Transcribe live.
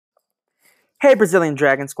Hey, Brazilian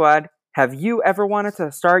Dragon Squad. Have you ever wanted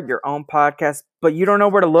to start your own podcast, but you don't know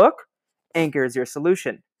where to look? Anchor is your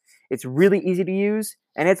solution. It's really easy to use,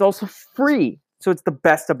 and it's also free, so it's the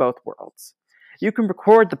best of both worlds. You can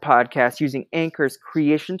record the podcast using Anchor's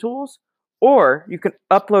creation tools, or you can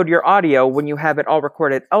upload your audio when you have it all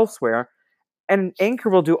recorded elsewhere, and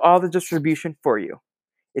Anchor will do all the distribution for you.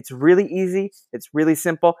 It's really easy, it's really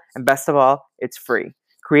simple, and best of all, it's free.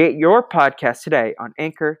 Create your podcast today on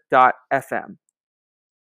anchor.fm.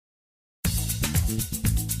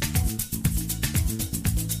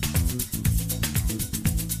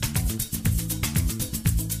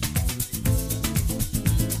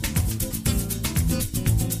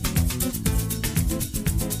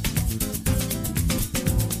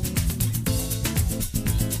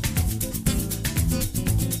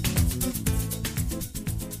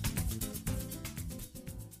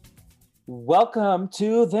 Welcome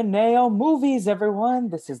to the Naomovies, everyone.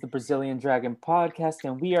 This is the Brazilian Dragon podcast,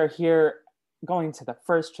 and we are here going to the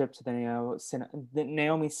first trip to the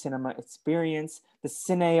Naomi Cinema Experience. The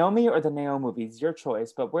Cineomi or the Naomovies, your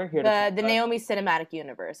choice, but we're here to the Naomi Cinematic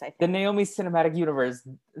Universe, I think. The Naomi Cinematic Universe,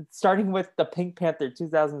 starting with the Pink Panther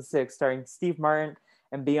 2006, starring Steve Martin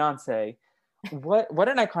and Beyonce. What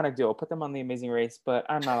an iconic duo. Put them on The Amazing Race, but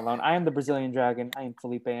I'm not alone. I am the Brazilian Dragon. I am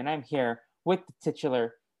Felipe, and I'm here with the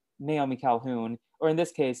titular Naomi Calhoun, or in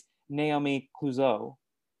this case, Naomi Clouseau.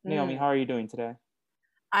 Naomi, how are you doing today?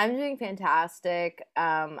 I'm doing fantastic.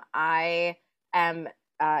 I am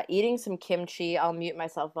eating some kimchi. I'll mute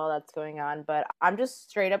myself while that's going on, but I'm just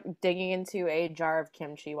straight up digging into a jar of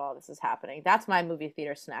kimchi while this is happening. That's my movie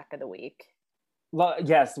theater snack of the week. Well,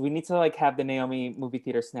 yes, we need to have the Naomi movie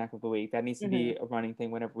theater snack of the week. That needs to be a running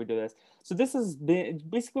thing whenever we do this. So this is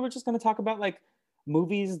basically, we're just going to talk about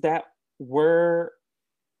movies that were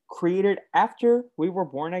created after we were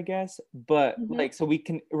born, I guess, but so we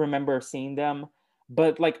can remember seeing them,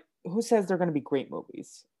 but who says they're going to be great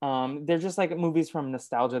movies? They're just movies from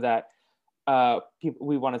nostalgia that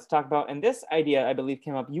we wanted to talk about. And this idea, I believe,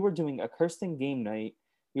 came up. You were doing a Kirsten game night,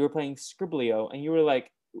 you were playing Scribblio, and you were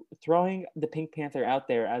throwing the Pink Panther out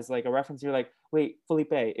there as a reference. You're like, wait,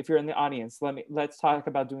 Felipe, if you're in the audience, let's talk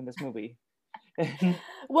about doing this movie.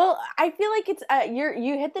 Well, I feel like it's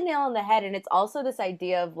you hit the nail on the head, and it's also this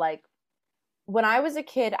idea of when I was a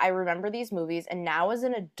kid, I remember these movies, and now as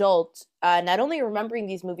an adult, not only remembering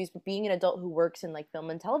these movies, but being an adult who works in film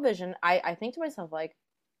and television, I think to myself,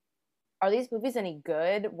 are these movies any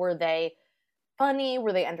good? Were they funny?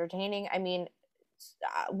 Were they entertaining? I mean,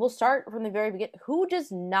 we'll start from the very beginning. Who does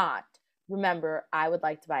not remember I Would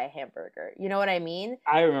Like to Buy a Hamburger? You know what I mean?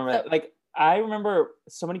 I remember that. I remember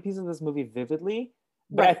so many pieces of this movie vividly,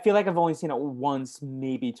 but right. I feel like I've only seen it once,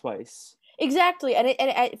 maybe twice. Exactly,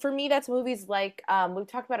 and for me, that's movies we've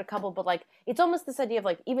talked about a couple, but it's almost this idea of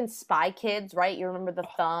even Spy Kids, right? You remember the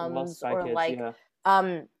thumbs, or Kids, yeah.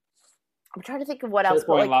 I'm trying to think of what else.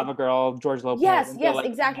 Boy, Lava Girl, George Lopez. Yes,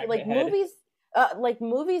 exactly. Movies.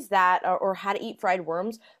 Movies that, or How to Eat Fried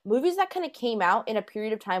Worms, movies that kind of came out in a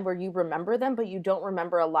period of time where you remember them, but you don't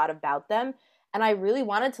remember a lot about them. And I really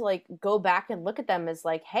wanted to go back and look at them as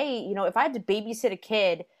hey, if I had to babysit a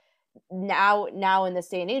kid now in this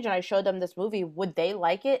day and age, and I showed them this movie, would they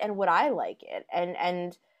like it, and would I like it?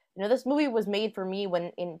 And this movie was made for me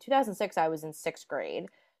when in 2006 I was in 6th grade.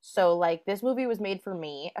 So this movie was made for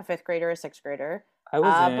me, a 5th grader, a 6th grader. I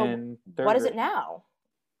was in third What is grade. it now?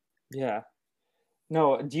 Yeah.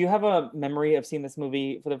 No, do you have a memory of seeing this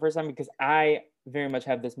movie for the first time? Because I very much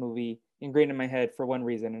have this movie ingrained in my head for one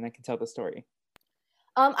reason, and I can tell the story.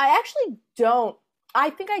 I actually don't.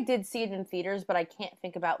 I think I did see it in theaters, but I can't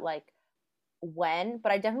think about when.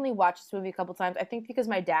 But I definitely watched this movie a couple times. I think because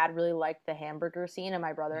my dad really liked the hamburger scene, and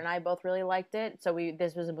my brother and I both really liked it. So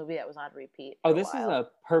this was a movie that was on repeat. Oh, this is a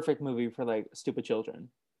perfect movie for stupid children,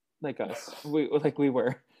 like us. we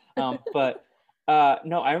were. But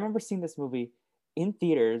no, I remember seeing this movie in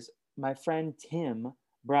theaters. My friend Tim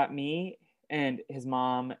brought me, and his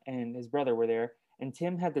mom and his brother were there, and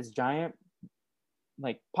Tim had this giant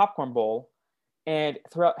popcorn bowl, and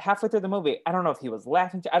halfway through the movie, I don't know if he was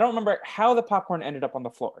laughing. I don't remember how the popcorn ended up on the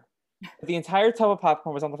floor. The entire tub of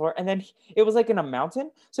popcorn was on the floor, and then it was in a mountain,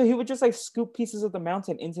 so he would just scoop pieces of the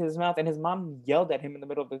mountain into his mouth, and his mom yelled at him in the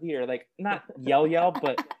middle of the theater, not yell,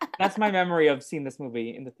 but that's my memory of seeing this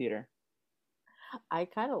movie in the theater. I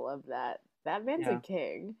kind of love that. That man's a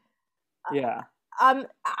king. Yeah. I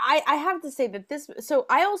have to say that so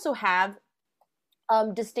I also have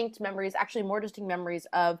distinct memories, actually more distinct memories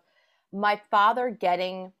of my father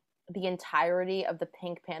getting the entirety of the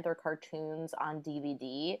Pink Panther cartoons on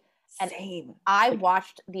DVD And Same. I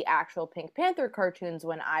watched the actual Pink Panther cartoons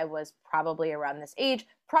when I was probably around this age,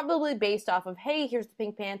 probably based off of, hey, here's the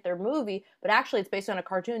Pink Panther movie, but actually it's based on a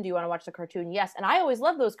cartoon. Do you want to watch the cartoon? Yes. And I always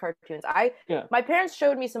loved those cartoons. Yeah. My parents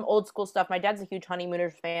showed me some old school stuff. My dad's a huge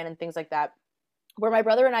Honeymooners fan and things like that. Where my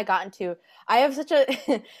brother and I got into, I have such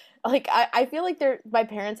a like I feel like my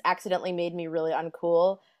parents accidentally made me really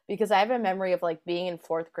uncool because I have a memory of like being in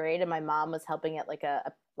fourth grade and my mom was helping at like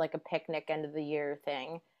a picnic end of the year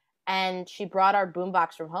thing, and she brought our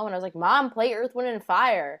boombox from home, and I was like, Mom, play Earth, Wind, and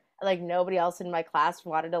Fire. And, like, nobody else in my class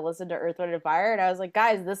wanted to listen to Earth, Wind, and Fire, and I was like,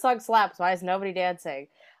 guys, this song slaps. Why is nobody dancing?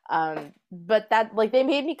 But that, like, they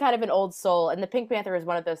made me kind of an old soul, and the Pink Panther is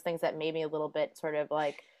one of those things that made me a little bit sort of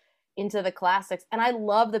like into the classics, and I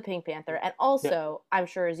love the Pink Panther. And also, I'm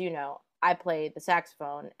sure as you know, I played the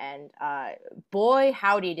saxophone, and boy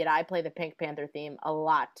howdy did I play the Pink Panther theme a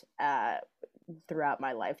lot throughout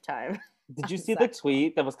my lifetime. Did you see the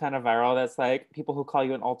tweet that was kind of viral? That's like, people who call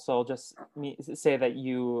you an alt soul just say that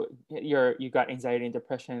you got anxiety and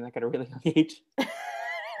depression like at a really young age.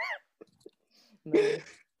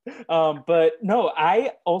 But no,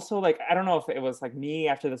 I also like, I don't know if it was like me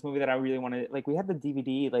after this movie that I really wanted, like we had the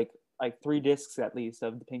DVD, like 3 discs at least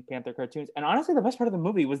of the Pink Panther cartoons, and honestly the best part of the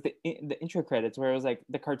movie was the intro credits where it was like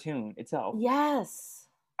the cartoon itself. Yes.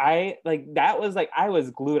 I like, that was like, I was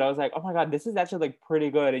glued. I was like, oh my god, this is actually like pretty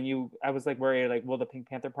good. And I was like worried, like, will the Pink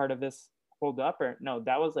Panther part of this hold up? Or no,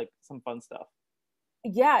 that was like some fun stuff.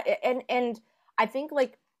 Yeah, and I think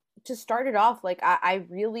like to start it off, like I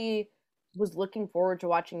really was looking forward to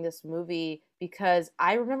watching this movie because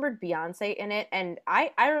I remembered Beyonce in it, and I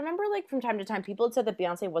remember like from time to time people had said that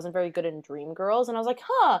Beyonce wasn't very good in Dreamgirls, and I was like,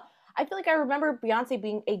 huh, I feel like I remember Beyonce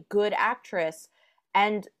being a good actress.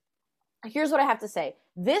 And here's what I have to say.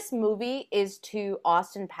 This movie is to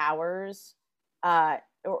Austin Powers, or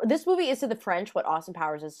this movie is to the French what Austin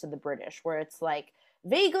Powers is to the British, where it's like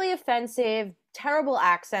vaguely offensive, terrible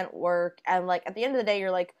accent work, and like at the end of the day,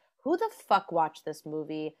 you're like, who the fuck watched this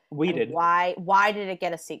movie? We did. Why did it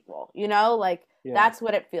get a sequel? You know, like that's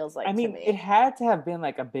what it feels like. I mean, to me. It had to have been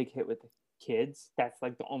like a big hit with the kids. That's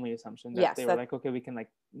like the only assumption that they were like, okay, we can like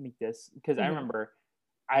make this, because I remember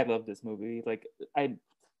I loved this movie. Like I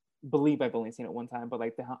believe I've only seen it one time, but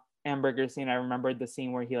like the hamburger scene, I remembered the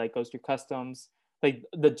scene where he like goes through customs, like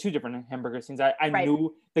the 2 different hamburger scenes. I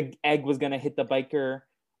knew the egg was gonna hit the biker.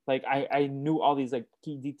 Like I knew all these like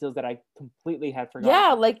key details that I completely had forgotten.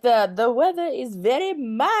 Yeah, like the weather is very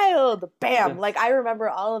mild. Bam! Yes. Like I remember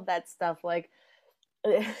all of that stuff. Like,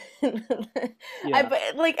 but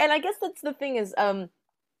like, and I guess that's the thing is, I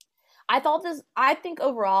think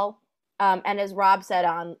overall, and as Rob said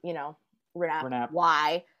on, Renap,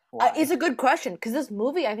 why? It's a good question, because this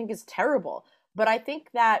movie I think is terrible, but I think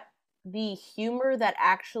that the humor that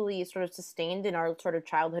actually sort of sustained in our sort of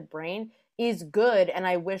childhood brain is good, and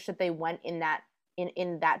I wish that they went in that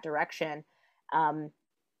direction. And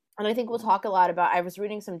I think we'll talk a lot about, I was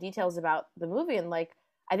reading some details about the movie, and like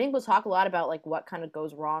I think we'll talk a lot about like what kind of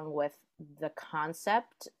goes wrong with the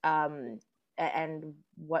concept, and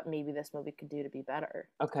what maybe this movie could do to be better.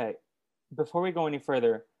 Okay, before we go any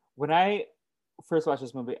further, when I first watched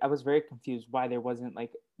this movie, I was very confused why there wasn't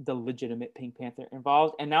like the legitimate Pink Panther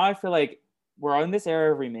involved. And now I feel like we're in this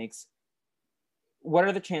era of remakes. What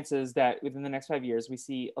are the chances that within the next 5 years we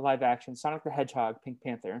see a live action Sonic the Hedgehog Pink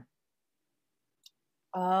Panther?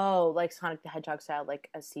 Oh, like Sonic the Hedgehog style, like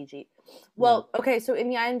a CG. Well, okay, so in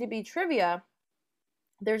the IMDb trivia,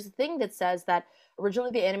 there's a thing that says that originally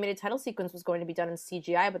the animated title sequence was going to be done in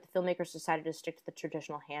CGI, but the filmmakers decided to stick to the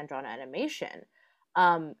traditional hand-drawn animation.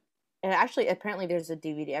 And actually, apparently, there's a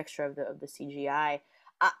DVD extra of the CGI.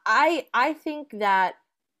 I think that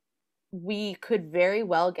we could very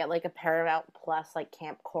well get like a Paramount Plus, like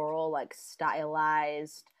Camp Coral, like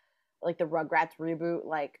stylized, like the Rugrats reboot,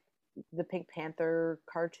 like the Pink Panther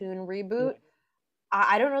cartoon reboot.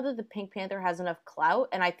 I don't know that the Pink Panther has enough clout,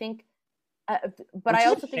 and I think, but I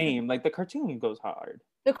also think like the cartoon goes hard.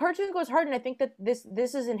 The cartoon goes hard, and I think that this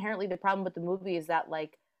is inherently the problem with the movie is that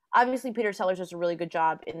like. Obviously, Peter Sellers does a really good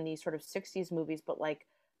job in these sort of 60s movies, but, like,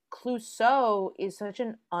 Clouseau is such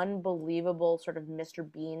an unbelievable sort of Mr.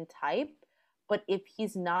 Bean type. But if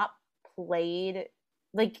he's not played,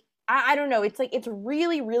 like, I don't know. It's, like, it's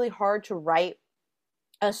really, really hard to write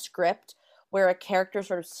a script where a character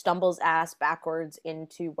sort of stumbles ass backwards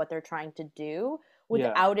into what they're trying to do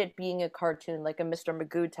without it being a cartoon, like a Mr.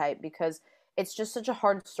 Magoo type, because it's just such a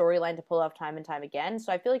hard storyline to pull off time and time again.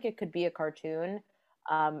 So I feel like it could be a cartoon.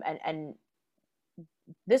 And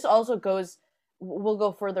this also goes we'll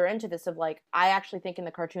go further into this of like, I actually think in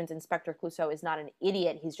the cartoons Inspector Clouseau is not an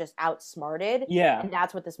idiot, he's just outsmarted. Yeah. And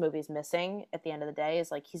that's what this movie is missing at the end of the day, is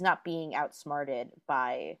like he's not being outsmarted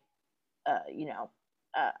by you know,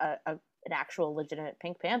 an actual legitimate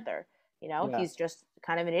Pink Panther. You know, Yeah. he's just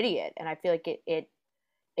kind of an idiot. And I feel like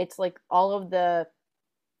it's like all of the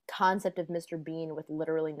concept of Mr. Bean with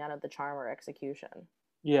literally none of the charm or execution.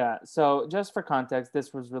 Yeah, so just for context,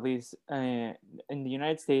 this was released in the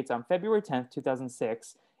United States on February 10th,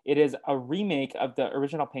 2006. It is a remake of the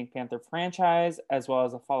original Pink Panther franchise, as well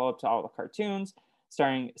as a follow up to all the cartoons,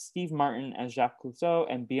 starring Steve Martin as Jacques Clouseau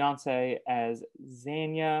and Beyonce as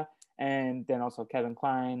Xenia, and then also Kevin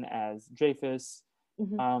Kline as Dreyfus.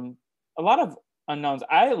 Mm-hmm. A lot of unknowns.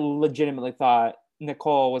 I legitimately thought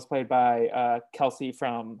Nicole was played by Kelsey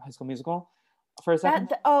from High School Musical for a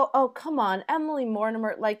second. Oh, come on, Emily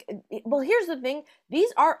Mortimer. Like, well, here's the thing: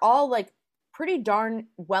 these are all like pretty darn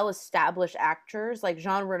well established actors. Like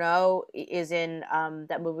Jean Reno is in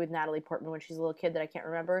that movie with Natalie Portman when she's a little kid that I can't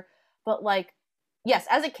remember. But like, yes,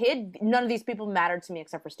 as a kid, none of these people mattered to me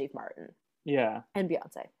except for Steve Martin. Yeah. And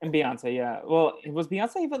Beyonce. And Beyonce, yeah. Well, was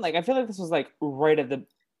Beyonce even like, I feel like this was like right at the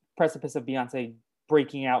precipice of Beyonce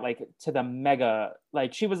breaking out like to the mega,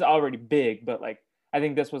 like she was already big, but like I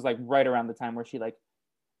think this was like right around the time where she like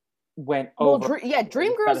went over. Well, yeah,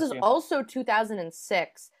 Dreamgirls is also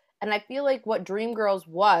 2006, and I feel like what Dreamgirls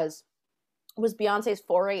was Beyonce's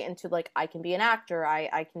foray into like, I can be an actor,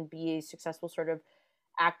 I can be a successful sort of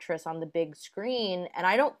actress on the big screen, and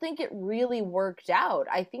I don't think it really worked out.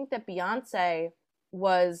 I think that Beyonce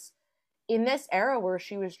was in this era where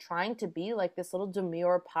she was trying to be like this little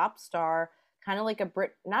demure pop star, kind of like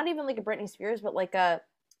not even like a Britney Spears, but like a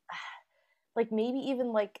like maybe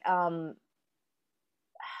even like a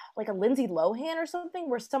Lindsay Lohan or something,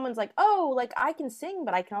 where someone's like, oh, like I can sing,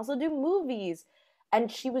 but I can also do movies. And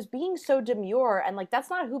she was being so demure, and like that's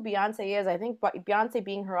not who Beyonce is. I think Beyonce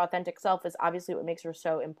being her authentic self is obviously what makes her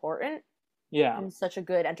so important. Yeah. And such a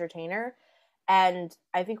good entertainer. And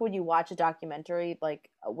I think when you watch a documentary like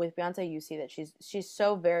with Beyonce, you see that she's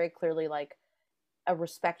so very clearly like a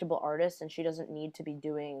respectable artist, and she doesn't need to be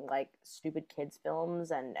doing like stupid kids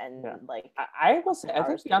films and yeah. like I think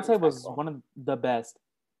Beyonce was one of the best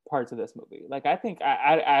parts of this movie. Like I think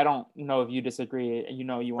I don't know if you disagree. You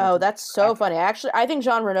know, you want. Oh, that's so funny. Actually, I think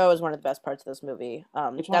Jean Reno is one of the best parts of this movie.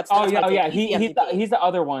 That's yeah. He's the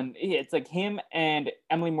other one. It's like him and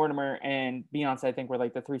Emily Mortimer and Beyonce. I think were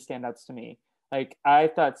like the three standouts to me. Like I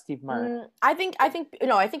thought Steve Martin. I think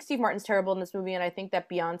Steve Martin's terrible in this movie, and I think that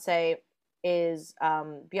Beyonce's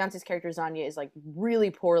character Zanya is like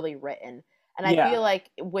really poorly written, and I feel like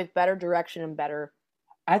with better direction and better.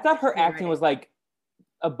 I thought her acting was like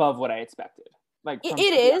above what I expected. Like it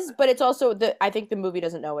is, but it's also I think the movie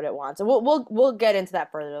doesn't know what it wants, and we'll get into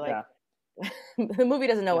that further. Like the movie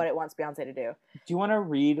doesn't know what it wants Beyonce to do. Do you want to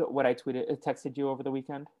read what I texted you over the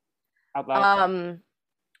weekend out loud?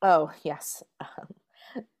 Oh yes,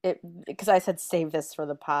 because I said save this for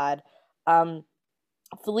the pod.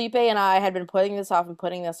 Felipe and I had been putting this off,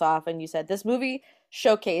 and you said this movie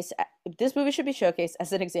should be showcased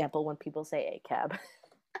as an example when people say ACAB.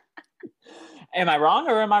 Am I wrong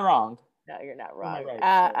or am I wrong? No, you're not wrong.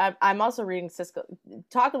 Right, I'm also reading Cisco.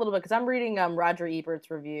 Talk a little bit, because I'm reading Roger Ebert's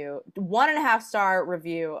review, 1.5-star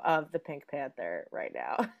review of the Pink Panther right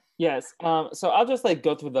now. Yes. So I'll just like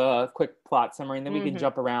go through the quick plot summary, and then we can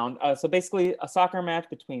jump around. So basically, a soccer match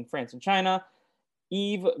between France and China.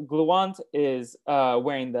 Yves Glouant is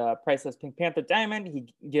wearing the priceless Pink Panther diamond.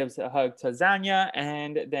 He gives a hug to Zanya,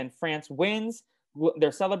 and then France wins.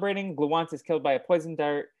 They're celebrating. Glouant is killed by a poison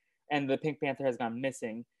dart, and the Pink Panther has gone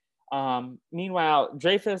missing. Meanwhile,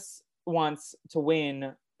 Dreyfus wants to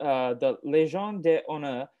win the Légion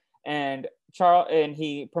d'honneur, and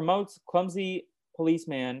he promotes clumsy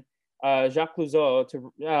policeman Jacques Clouseau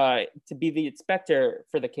to be the inspector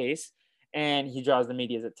for the case, and he draws the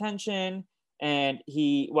media's attention. And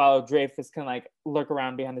while Dreyfus can like lurk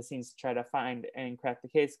around behind the scenes to try to find and crack the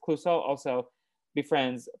case, Clouseau also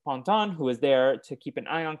befriends Panther, who is there to keep an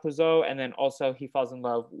eye on Clouseau, and then also he falls in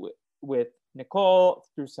love with Nicole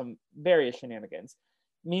through some various shenanigans.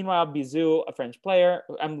 Meanwhile, Bizou, a French player,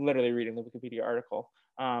 I'm literally reading the Wikipedia article.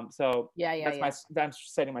 I'm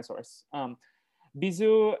citing my source.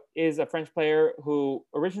 Bizou is a French player who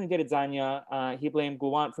originally dated Zanya. He blamed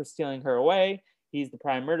Goulant for stealing her away. He's the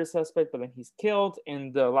prime murder suspect, but then he's killed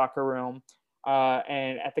in the locker room.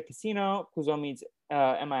 And at the casino, Clouseau meets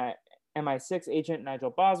MI6 agent Nigel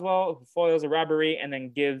Boswell, who foils a robbery and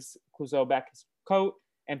then gives Clouseau back his coat,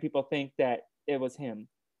 and people think that it was him.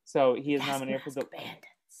 So he is nominated for the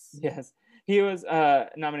bandits. Yes, he was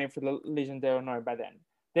nominated for the Légion d'honneur by then.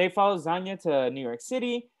 They follow Zanya to New York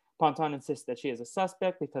City. Ponton insists that she is a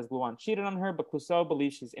suspect because Luan cheated on her, but Clouseau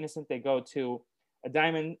believes she's innocent. They go to a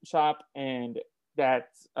diamond shop, and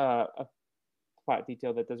that's a plot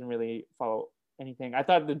detail that doesn't really follow anything. I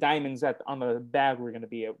thought the diamonds on the bag were going to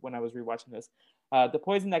be it when I was rewatching this. The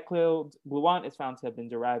poison that killed Luan is found to have been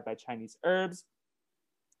derived by Chinese herbs.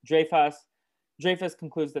 Dreyfus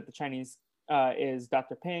concludes that the Chinese is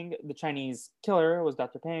Dr. Ping. The Chinese killer was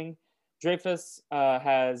Dr. Ping. Dreyfus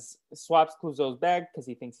has swaps Clouseau's bag because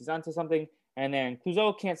he thinks he's onto something. And then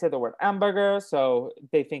Clouseau can't say the word hamburger, so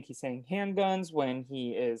they think he's saying handguns when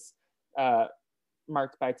he is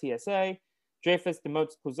marked by TSA. Dreyfus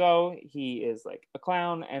demotes Clouseau. He is like a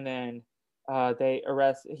clown. And then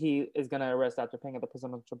he is going to arrest Dr. Ping at the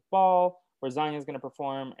presidential ball where Zanya is going to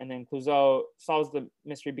perform. And then Clouseau solves the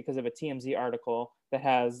mystery because of a TMZ article that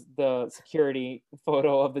has the security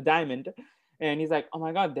photo of the diamond. And he's like, oh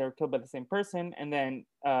my God, they were killed by the same person. And then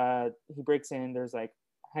he breaks in, there's like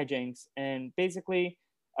hijinks. And basically,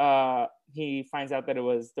 he finds out that it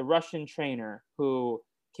was the Russian trainer who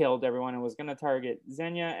killed everyone and was going to target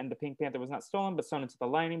Xenia. And the Pink Panther was not stolen, but sewn into the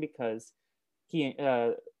lining because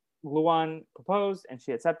Luan proposed and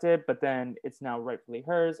she accepted, but then it's now rightfully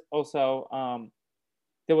hers. Also,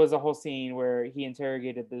 there was a whole scene where he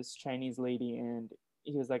interrogated this Chinese lady and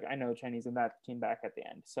he was like, I know Chinese, and that came back at the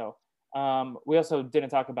end. So we also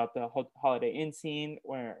didn't talk about the Holiday Inn scene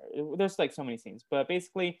where there's like so many scenes, but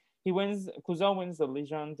basically Clouseau wins the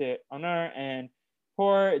Légion d'Honneur, and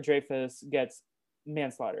poor Dreyfus gets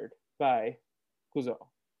manslaughtered by Clouseau.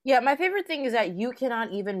 Yeah, my favorite thing is that you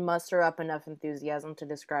cannot even muster up enough enthusiasm to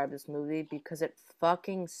describe this movie because it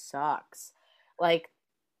fucking sucks. Like,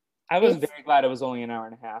 I was very glad it was only an hour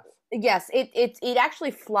and a half. Yes, it actually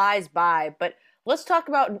flies by, but let's talk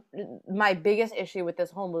about my biggest issue with this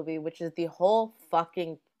whole movie, which is the whole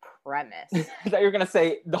fucking premise. I thought you were gonna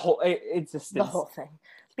say the whole existence. The whole thing.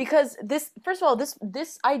 Because first of all,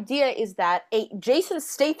 this idea is that Jason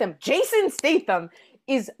Statham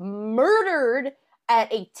is murdered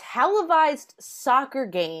at a televised soccer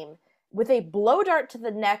game with a blow dart to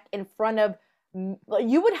the neck in front of,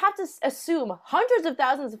 you would have to assume, hundreds of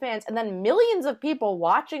thousands of fans and then millions of people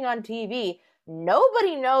watching on TV.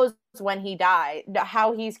 Nobody knows when he died,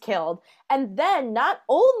 how he's killed. And then not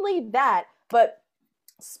only that, but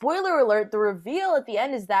spoiler alert, the reveal at the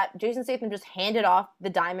end is that Jason Statham just handed off the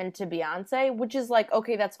diamond to Beyonce, which is like,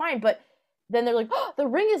 okay, that's fine. But then they're like, oh, the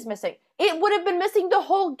ring is missing. It would have been missing the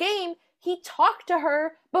whole game. He talked to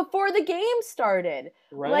her before the game started.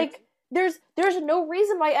 Right. Like, there's no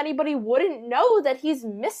reason why anybody wouldn't know that he's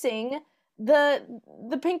missing the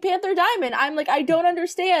Pink Panther diamond. I'm like, I don't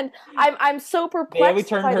understand. I'm so perplexed. Yeah, we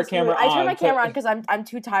turned her camera on. I turned my camera on because I'm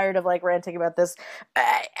too tired of like ranting about this.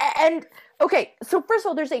 And okay, so first of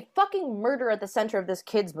all, there's a fucking murder at the center of this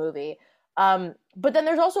kids movie. But then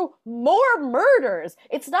there's also more murders.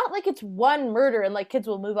 It's not like it's one murder and like kids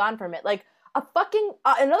will move on from it. Like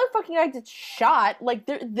another fucking guy gets shot. Like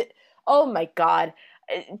oh my God,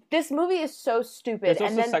 this movie is so stupid.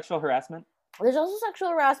 There's also sexual harassment. There's also sexual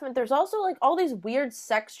harassment. There's also like all these weird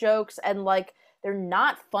sex jokes, and like they're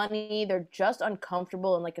not funny. They're just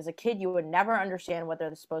uncomfortable, and like as a kid, you would never understand what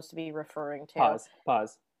they're supposed to be referring to.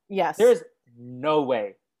 Pause. Yes. There is no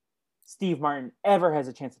way Steve Martin ever has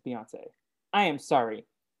a chance with Beyonce. I am sorry.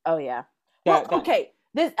 Oh yeah. Okay.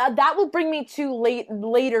 That will bring me to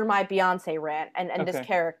later my Beyonce rant and okay. This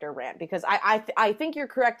character rant, because I think you're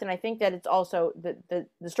correct, and I think that it's also the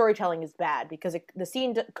storytelling is bad because the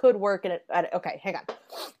scene could work in it. Okay, hang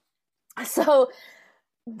on. So,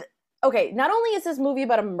 okay, not only is this movie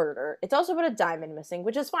about a murder, it's also about a diamond missing,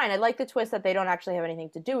 which is fine. I like the twist that they don't actually have anything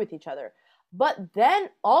to do with each other. But then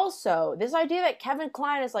also this idea that Kevin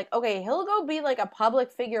Kline is like, okay, he'll go be like a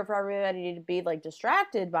public figure for everybody to be like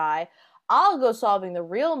distracted by. I'll go solving the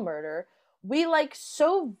real murder.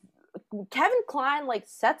 Kevin Kline like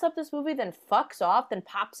sets up this movie, then fucks off, then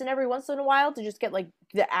pops in every once in a while to just get like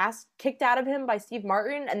the ass kicked out of him by Steve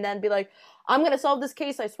Martin, and then be like, I'm gonna solve this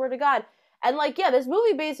case, I swear to God. And like, yeah, this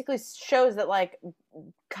movie basically shows that like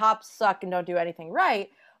cops suck and don't do anything right.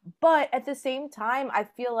 But at the same time, I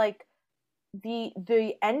feel like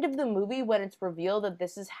the end of the movie, when it's revealed that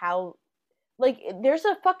this is how, like, there's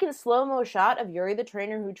a fucking slow-mo shot of Yuri the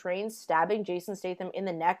trainer who trains stabbing Jason Statham in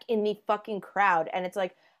the neck in the fucking crowd. And it's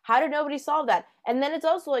like, how did nobody solve that? And then it's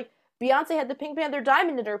also like, Beyonce had the Pink Panther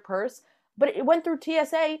diamond in her purse, but it went through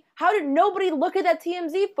TSA. How did nobody look at that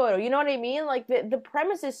TMZ photo? You know what I mean? Like, the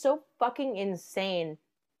premise is so fucking insane.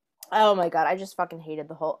 Oh my God, I just fucking hated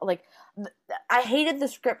the whole, like, I hated the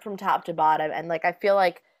script from top to bottom. And, like, I feel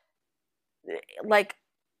like,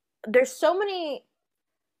 there's so many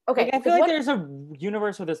Like, Okay, I feel because like what there's a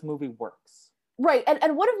universe where this movie works. right,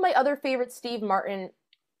 and one of my other favorite Steve Martin,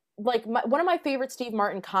 one of my favorite Steve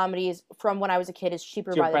Martin comedies from when I was a kid is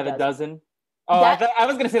Cheaper by the By the Dozen. dozen. Oh, That I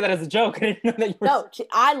was gonna say that as a joke. I didn't know that you were. no,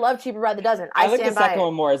 I love Cheaper by the Dozen. I I like the stand by second it.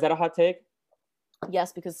 one more. Is that a hot take?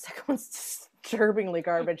 Yes, because the second one's disturbingly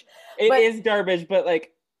garbage. It But is garbage, but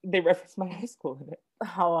like they reference my high school in it.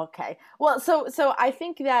 oh, okay. Well, so I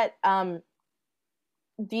think that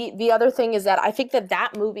the other thing is that I think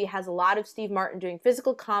that movie has a lot of Steve Martin doing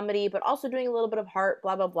physical comedy, but also doing a little bit of heart,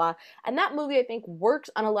 blah blah blah. And that movie I think works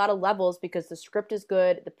on a lot of levels because the script is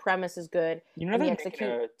good, the premise is good, You know and the they're making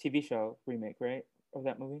execute. a TV show remake, right, of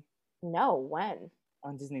that movie No, when?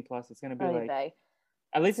 on Disney Plus. It's gonna be Oy like, vey.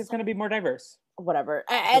 at least it's gonna be more diverse. Whatever.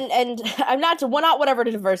 And I'm not to well, not whatever to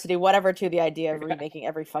diversity, whatever to the idea of remaking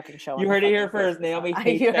every fucking show. You On heard the it here fucking first. Naomi face.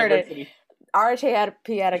 hates You heard it. diversity.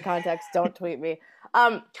 RHAP out of context. Don't tweet me.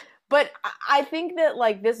 But I think that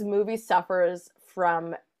like this movie suffers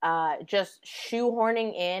from just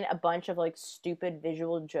shoehorning in a bunch of like stupid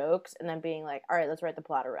visual jokes and then being like, all right, let's write the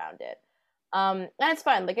plot around it. And it's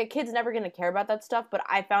fine. Like a kid's never gonna care about that stuff, but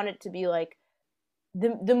I found it to be like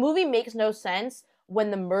the movie makes no sense when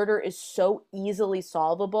the murder is so easily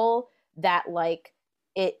solvable that like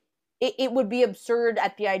it would be absurd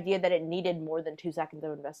at the idea that it needed more than 2 seconds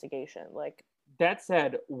of investigation. Like That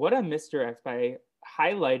said, what a misdirect by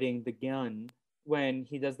highlighting the gun when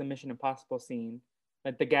he does the Mission Impossible scene,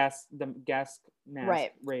 like the gas mask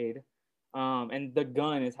right. raid, and the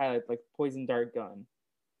gun is highlighted like poison dart gun,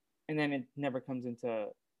 and then it never comes into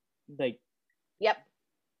like Yep.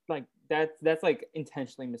 like that's like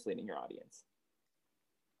intentionally misleading your audience.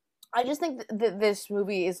 I just think that this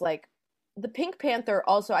movie is like the Pink Panther.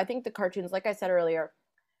 Also, I think the cartoons, like I said earlier,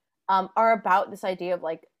 are about this idea of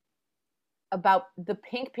like about the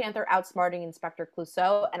Pink Panther outsmarting Inspector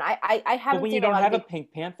Clouseau, and I haven't. But when seen you don't a lot have of a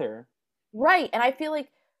Pink Panther, right? And I feel like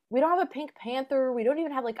we don't have a Pink Panther. We don't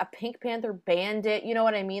even have like a Pink Panther bandit. You know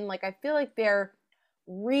what I mean? Like I feel like they're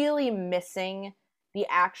really missing the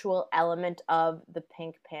actual element of the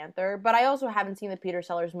Pink Panther. But I also haven't seen the Peter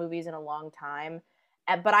Sellers movies in a long time.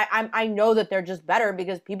 But I know that they're just better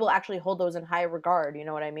because people actually hold those in high regard. You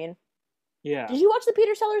know what I mean? yeah. Did you watch the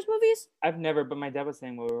Peter Sellers movies? I've never, but my dad was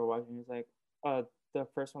saying while we were watching, he was like, the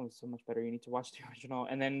first one was so much better. You need to watch the original.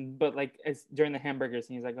 And then, but like, it's during the hamburger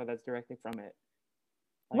scene, he's like, oh, that's directly from it.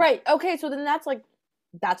 Like, right. Okay. So then that's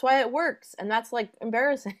why it works. And that's like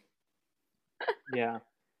embarrassing. yeah.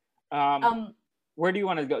 Where do you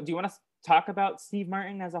want to go? Do you want to talk about Steve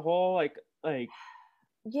Martin as a whole? Like,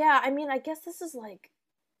 yeah, I mean, I guess this is like,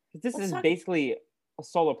 this is basically a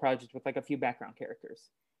solo project with like a few background characters.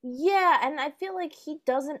 Yeah, and I feel like he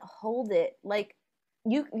doesn't hold it. Like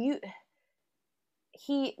the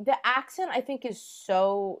accent I think is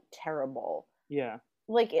so terrible. Yeah.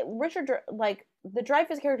 Like like the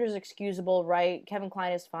Dreyfuss character is excusable, right? Kevin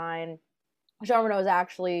Kline is fine. Jean Reno is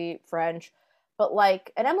actually French, but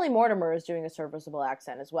like, and Emily Mortimer is doing a serviceable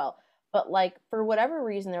accent as well. But like, for whatever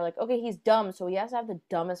reason, they're like, okay, he's dumb, so he has to have the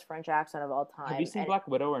dumbest French accent of all time. Have you seen Black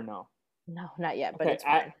Widow or no? No, not yet, but okay, it's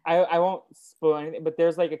fine. I won't spoil anything, but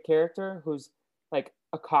there's like a character who's like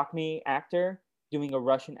a Cockney actor doing a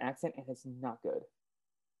Russian accent, and it's not good.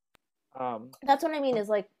 That's what I mean. Is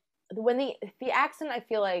like when the accent, I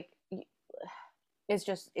feel like is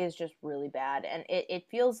just really bad, and it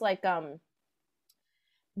feels like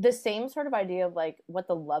the same sort of idea of like what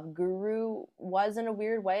the Love Guru was in a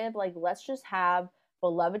weird way of like, let's just have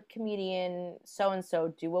beloved comedian so and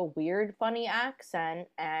so do a weird funny accent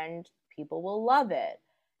and people will love it.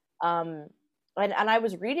 And I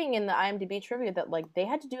was reading in the IMDb trivia that like they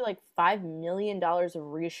had to do like $5 million of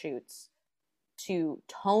reshoots to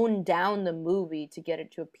tone down the movie to get it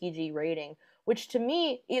to a PG rating, which to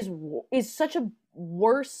me is such a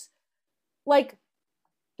worse, like,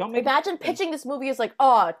 imagine pitching this movie as like,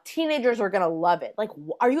 oh, teenagers are gonna love it. Like,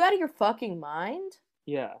 are you out of your fucking mind?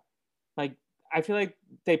 Yeah, like I feel like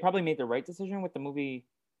they probably made the right decision with the movie,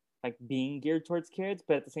 like being geared towards kids,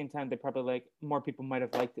 but at the same time, they probably like more people might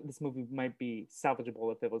have liked it. This movie might be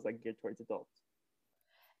salvageable if it was like geared towards adults.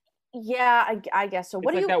 Yeah, I guess so.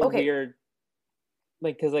 What do you? That weird,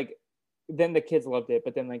 like, because like then the kids loved it,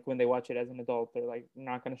 but then like when they watch it as an adult, they're like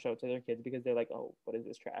not gonna show it to their kids because they're like, oh, what is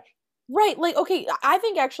this trash? Right, like, okay, I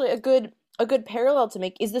think actually a good parallel to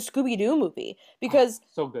make is the Scooby-Doo movie because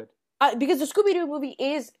so good. Because the Scooby-Doo movie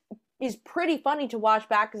is pretty funny to watch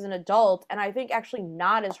back as an adult, and I think actually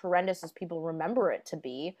not as horrendous as people remember it to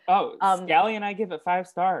be. Oh, Scally and I give it 5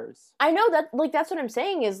 stars. I know that, like, that's what I'm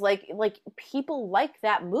saying is like people like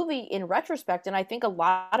that movie in retrospect, and I think a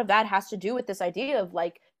lot of that has to do with this idea of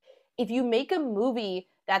like, if you make a movie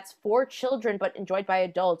that's for children but enjoyed by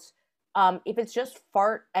adults, if it's just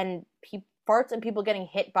farts and people getting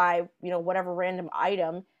hit by, whatever random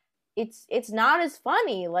item, it's not as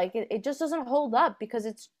funny. Like it just doesn't hold up because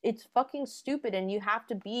it's fucking stupid, and you have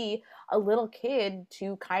to be a little kid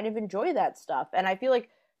to kind of enjoy that stuff. And I feel like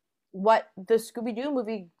what the Scooby-Doo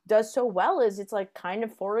movie does so well is it's like kind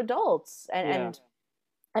of for adults, and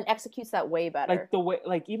executes that way better. Like the way,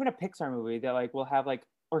 like even a Pixar movie that like will have like,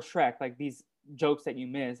 or Shrek, like these jokes that you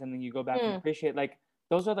miss and then you go back and appreciate, like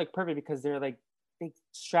those are like perfect because they're like, they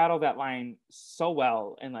straddle that line so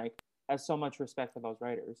well and like have so much respect for those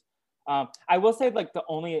writers. I will say like the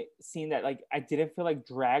only scene that like I didn't feel like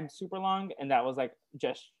dragged super long, and that was like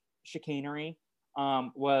just chicanery,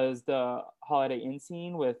 was the Holiday Inn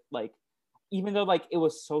scene with like, even though like it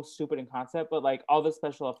was so stupid in concept, but like all the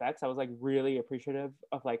special effects, I was like really appreciative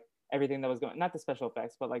of like everything that was going, not the special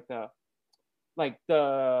effects, but like the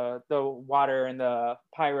water and the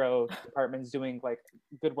pyro departments doing like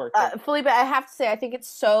good work. Felipe, I have to say, I think it's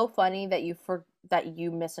so funny that you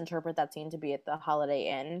misinterpret that scene to be at the Holiday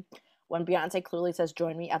Inn when Beyonce clearly says,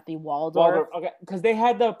 "Join me at the Waldorf." Okay, because they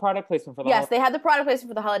had the product placement for the. Yes, they had the product placement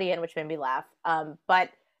for the Holiday Inn, which made me laugh. But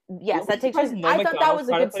yes, that takes. I thought that was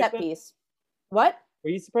a good set piece. What? Were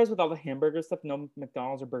you surprised with all the hamburger stuff? No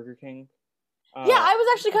McDonald's or Burger King? Yeah, I was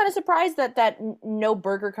actually kind of surprised that no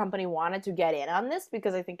burger company wanted to get in on this,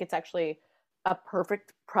 because I think it's actually a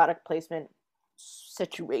perfect product placement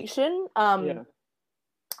situation.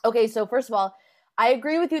 Okay, so first of all, I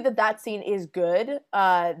agree with you that scene is good.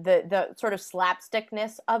 The sort of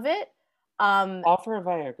slapstickness of it. All for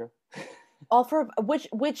Viagra. All for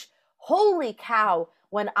which holy cow!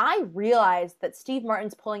 When I realized that Steve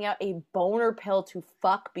Martin's pulling out a boner pill to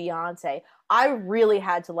fuck Beyonce, I really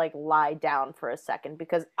had to like lie down for a second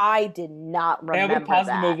because I did not remember that. I paused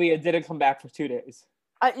the movie. It didn't come back for 2 days.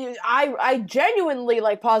 I genuinely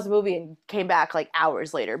like paused the movie and came back like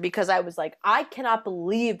hours later because I was like, I cannot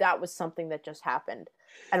believe that was something that just happened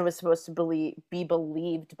and was supposed to be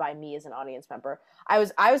believed by me as an audience member. I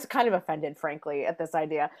was kind of offended, frankly, at this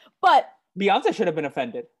idea. But Beyonce should have been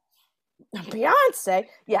offended. Beyonce,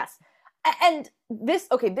 yes. And this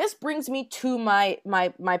brings me to my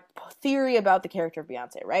theory about the character of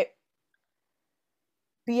Beyonce, right?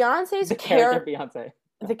 The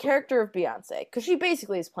character of Beyonce, because she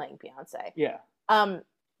basically is playing Beyonce. Yeah.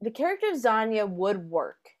 The character of Zanya would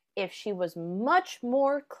work if she was much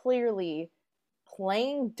more clearly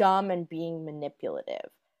playing dumb and being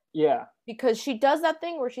manipulative. Yeah. Because she does that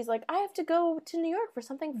thing where she's like, I have to go to New York for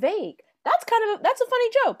something vague. That's a funny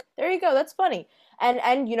joke. There you go. That's funny. And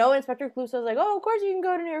Inspector Clouseau's like, oh, of course you can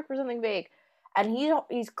go to New York for something vague. And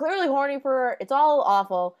he's clearly horny for her. It's all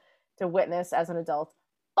awful to witness as an adult.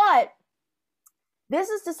 But this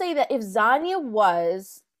is to say that if Zanya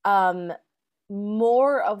was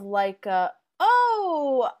more of like I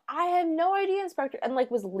have no idea, Inspector, and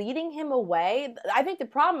like was leading him away. I think the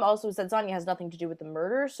problem also is that Zanya has nothing to do with the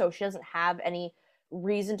murder, so she doesn't have any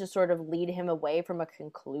reason to sort of lead him away from a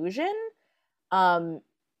conclusion. And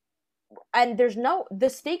the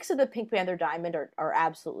stakes of the Pink Panther diamond are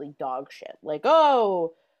absolutely dog shit. Like,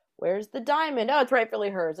 oh, where's the diamond? Oh, it's rightfully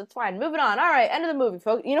hers. It's fine. Moving on. All right, end of the movie,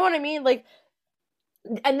 folks. You know what I mean? Like,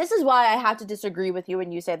 and this is why I have to disagree with you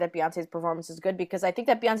when you say that Beyonce's performance is good, because I think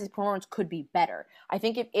that Beyonce's performance could be better. I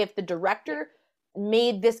think if the director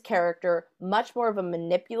made this character much more of a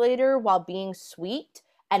manipulator while being sweet,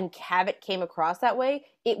 and Cavett came across that way,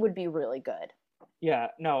 it would be really good. Yeah,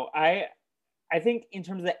 no, I think in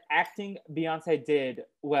terms of the acting, Beyonce did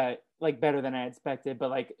what like better than I expected, but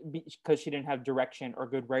like because she didn't have direction or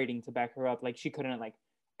good writing to back her up, like she couldn't like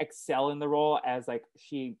excel in the role as like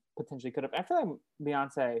she potentially could have. I feel like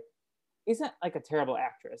Beyonce isn't like a terrible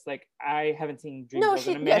actress. Like I haven't seen Dreamgirls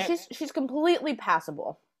in a minute. Yeah, she's completely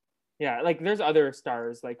passable. Yeah, like there's other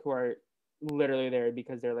stars like who are literally there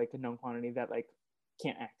because they're like a known quantity that like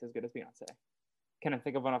can't act as good as Beyonce. Can I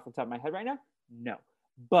think of one off the top of my head right now? No,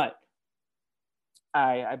 but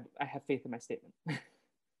I have faith in my statement.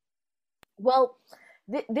 Well,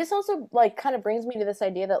 this also like kind of brings me to this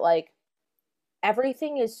idea that like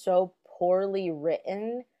everything is so poorly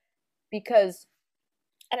written because,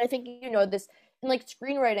 and I think you know this, in like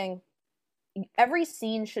screenwriting, every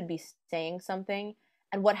scene should be saying something,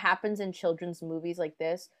 and what happens in children's movies like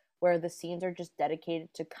this, where the scenes are just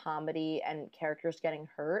dedicated to comedy and characters getting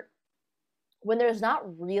hurt, when there's not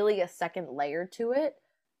really a second layer to it,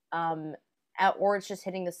 or it's just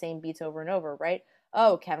hitting the same beats over and over, right?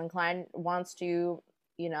 Oh, Kevin Kline wants to,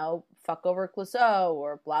 fuck over Clouseau,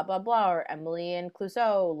 or blah, blah, blah, or Emily and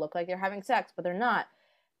Clouseau look like they're having sex, but they're not.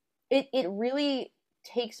 It really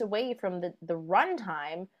takes away from the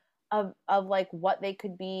runtime of like what they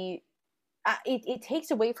could be. It takes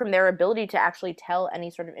away from their ability to actually tell any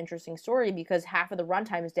sort of interesting story, because half of the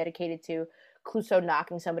runtime is dedicated to Clouseau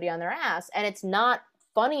knocking somebody on their ass, and it's not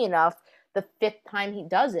funny enough the fifth time he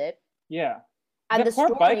does it. Yeah. And the poor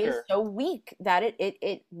story biker is so weak that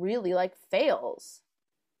it really like fails.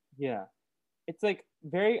 Yeah. It's like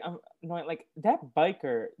very annoying. Like that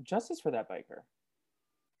biker, justice for that biker.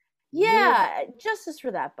 Yeah, justice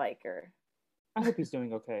for that biker. I hope he's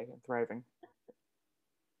doing okay and thriving.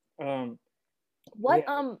 What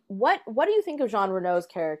do you think of Jean Reno's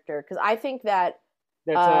character? Because I think that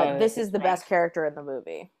this is the best character in the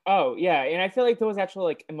movie. Oh yeah, and I feel like there was actual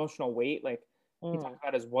like emotional weight. Like he talked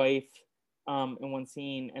about his wife in one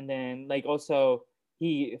scene, and then like also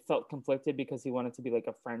he felt conflicted because he wanted to be like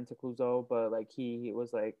a friend to Clouseau, but like he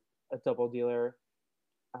was like a double dealer,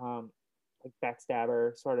 like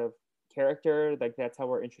backstabber sort of character. Like that's how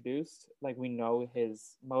we're introduced. Like we know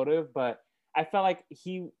his motive, but I felt like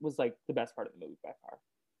he was like the best part of the movie by far.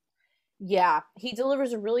 Yeah, he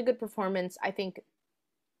delivers a really good performance. I think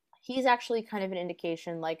he's actually kind of an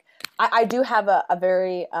indication. Like I do have a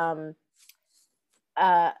very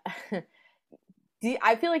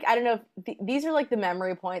I feel like, I don't know if these are like the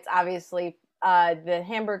memory points, obviously, the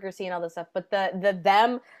hamburger scene, all this stuff, but the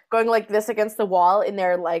them going like this against the wall in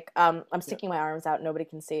their like I'm sticking my arms out, nobody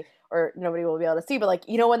can see, or nobody will be able to see, but like,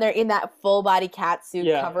 you know, when they're in that full body cat suit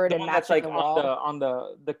covered and matching like the wall on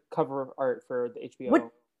the cover art for the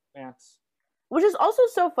HBO Max, which is also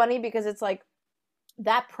so funny because it's like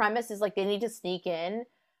that premise is like they need to sneak in,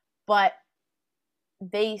 but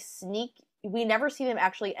we never see them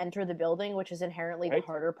actually enter the building, which is inherently the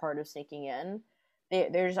harder part of sneaking in.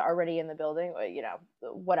 They're just already in the building, you know,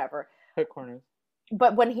 whatever. Cut corners.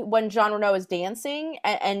 But when Jean Reno is dancing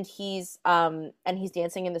and he's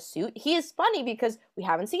dancing in the suit, he is funny because we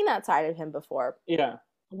haven't seen that side of him before. Yeah.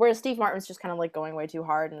 Whereas Steve Martin's just kind of like going way too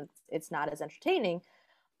hard and it's not as entertaining.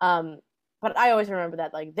 But I always remember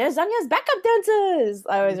that, like, there's Zanya's backup dancers.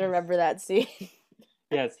 I always remember that scene.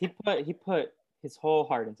 Yes, he put his whole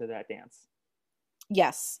heart into that dance.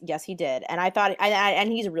 Yes, he did, and I thought, and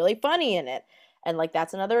he's really funny in it, and like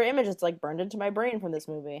that's another image that's like burned into my brain from this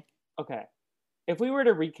movie. Okay, if we were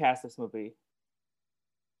to recast this movie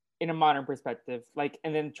in a modern perspective, like,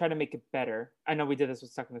 and then try to make it better, I know we did this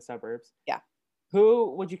with Stuck in the Suburbs. Yeah,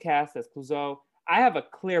 who would you cast as Clouseau? I have a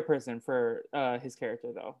clear person for his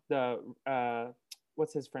character though. The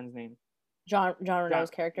what's his friend's name? Jean Reno's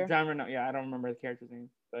character. Jean Reno. Yeah, I don't remember the character's name,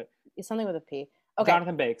 but it's something with a P. Okay.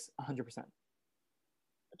 Jonathan Banks, 100%.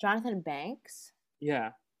 Jonathan Banks?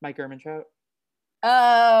 Yeah, Mike Ehrmantraut.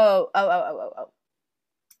 Oh.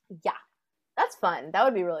 Yeah, that's fun. That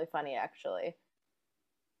would be really funny, actually.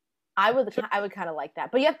 I would kind of like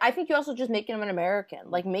that. But yeah, I think you also just make him an American.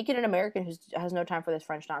 Like, make it an American who has no time for this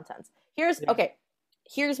French nonsense.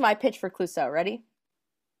 Here's my pitch for Clouseau. Ready?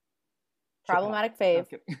 Problematic fave.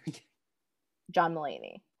 John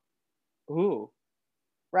Mulaney. Ooh.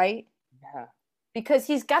 Right? Yeah. Because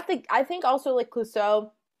he's got I think also like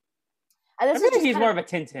Clouseau. And I think he's more of a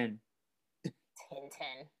Tintin.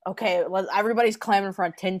 Tintin. Okay, everybody's clamoring for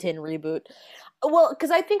a Tintin reboot. Well, because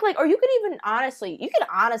I think like, or you could honestly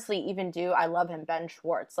even do I Love Him, Ben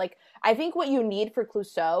Schwartz. Like, I think what you need for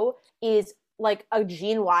Clouseau is like a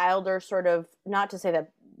Gene Wilder sort of, not to say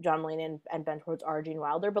that John Mulaney and Ben Schwartz are Gene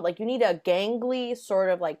Wilder, but like you need a gangly sort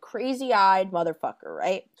of like crazy-eyed motherfucker,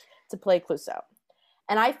 right, to play Clouseau.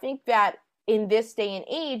 And I think that in this day and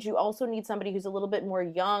age, you also need somebody who's a little bit more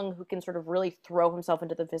young, who can sort of really throw himself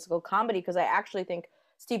into the physical comedy, because I actually think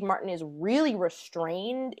Steve Martin is really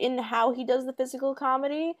restrained in how he does the physical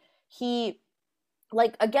comedy. He,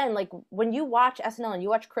 like, again, like, when you watch SNL and you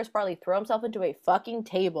watch Chris Farley throw himself into a fucking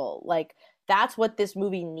table, like, that's what this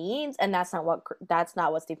movie needs, and that's not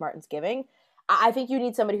what Steve Martin's giving. I think you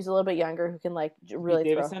need somebody who's a little bit younger who can, like,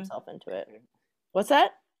 really throw himself into it. What's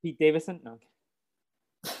that? Pete Davidson? No.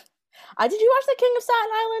 Did you watch The King of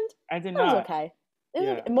Staten Island? I did not. It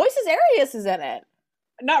was okay. Moises Arias is in it.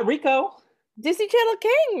 Not Rico. Disney Channel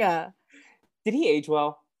King. Did he age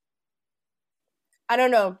well? I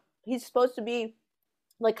don't know. He's supposed to be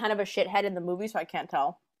like kind of a shithead in the movie, so I can't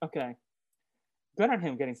tell. Okay. Good on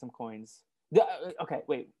him getting some coins. Okay,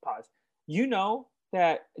 wait, pause. You know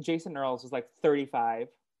that Jason Earls was like 35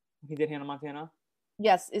 when he did Hannah Montana?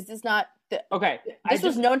 Yes. Is this not... Okay. This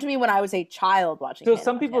was known to me when I was a child watching So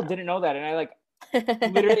some people didn't know that, and I like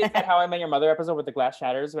literally said How I Met Your Mother episode with the glass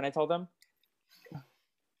shatters when I told them.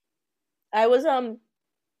 I was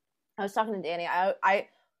talking to Danny. I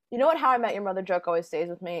you know what How I Met Your Mother joke always stays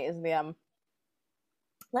with me is the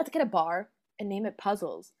let's get a bar and name it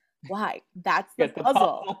Puzzles. Why? That's the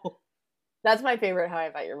puzzle. That's my favorite How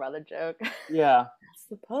I Met Your Mother joke. Yeah. That's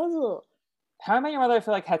the puzzle. How I Met Your Mother, I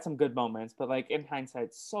feel like had some good moments, but like in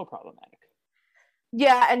hindsight, so problematic.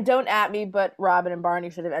 Yeah, and don't at me, but Robin and Barney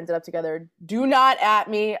should have ended up together. Do not at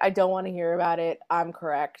me. I don't want to hear about it. I'm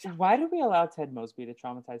correct. Why did we allow Ted Mosby to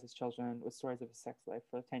traumatize his children with stories of his sex life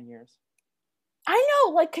for 10 years? I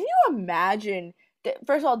know, like, can you imagine?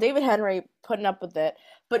 First of all, David Henry putting up with it,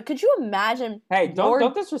 but could you imagine? Hey,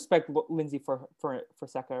 don't disrespect Lindsay for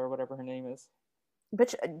Seca or whatever her name is.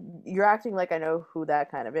 Bitch, you're acting like I know who that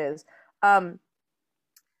kind of is. But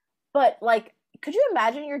like, could you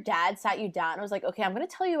imagine your dad sat you down and was like, okay, I'm going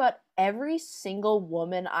to tell you about every single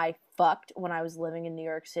woman I fucked when I was living in New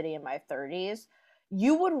York City in my 30s?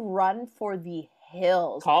 You would run for the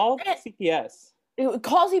hills. Call CPS.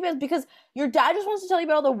 Call CPS because your dad just wants to tell you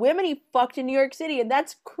about all the women he fucked in New York City, and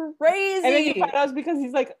that's crazy. And then you find out it's because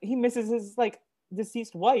he's like, he misses his like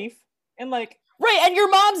deceased wife, and like, right, and your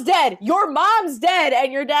mom's dead. Your mom's dead,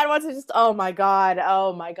 and your dad wants to just, oh my god,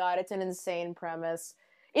 it's an insane premise.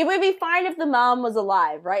 It would be fine if the mom was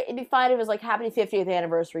alive, right? It'd be fine if it was like, happy 50th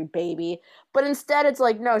anniversary, baby. But instead, it's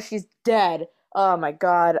like, no, she's dead. Oh my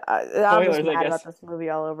god. I'm just mad about this movie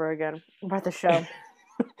all over again. About the show.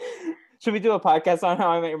 Should we do a podcast on How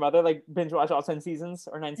I Met Your Mother? Like, binge watch all 10 seasons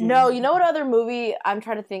or 9 seasons? No, you know what other movie I'm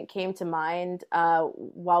trying to think came to mind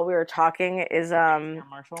while we were talking is...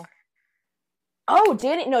 Marshall? Oh,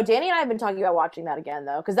 Danny and I have been talking about watching that again,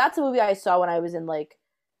 though. Because that's a movie I saw when I was in, like,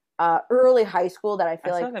 early high school that I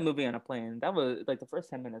saw that movie on a plane. That was like the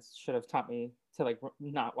first 10 minutes should have taught me to like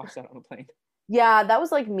not watch that on a plane. Yeah, that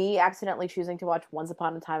was like me accidentally choosing to watch Once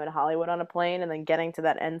Upon a Time in Hollywood on a plane and then getting to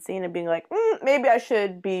that end scene and being like, maybe I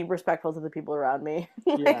should be respectful to the people around me.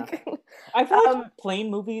 Like, yeah. I feel like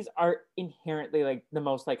plane movies are inherently like the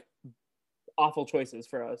most like awful choices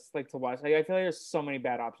for us like to watch. Like, I feel like there's so many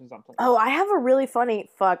bad options on planes. Oh, I have a really funny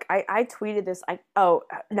I tweeted this. I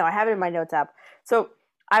have it in my notes app. So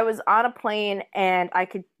I was on a plane and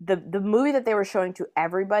the movie that they were showing to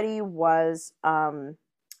everybody was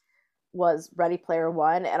Ready Player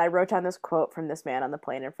One, and I wrote down this quote from this man on the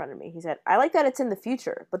plane in front of me. He said, "I like that it's in the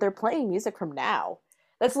future, but they're playing music from now."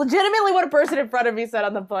 That's legitimately what a person in front of me said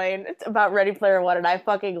on the plane. It's about Ready Player One, and I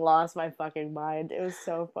fucking lost my fucking mind. It was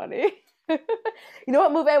so funny. You know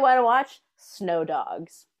what movie I want to watch? Snow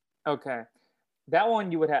Dogs. Okay. That one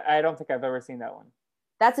you would have. I don't think I've ever seen that one.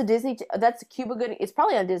 That's a Cuba Gooding. It's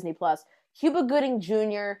probably on Disney Plus. Cuba Gooding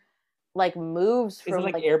Jr. like moves from... Is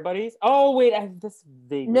it like Air Buddies? Oh wait, I have this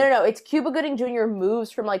vague... No. It's Cuba Gooding Jr.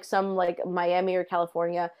 moves from like some like Miami or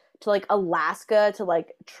California to like Alaska to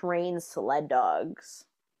like train sled dogs.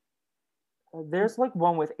 There's like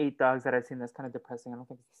one with 8 dogs that I've seen that's kind of depressing. I don't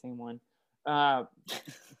think it's the same one.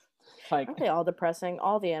 Like, aren't they all depressing?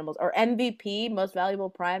 All the animals. Or MVP, Most Valuable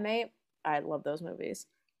Primate. I love those movies.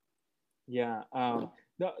 Yeah.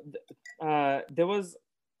 There was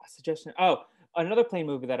a suggestion. Oh, another plane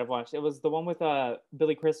movie that I've watched. It was the one with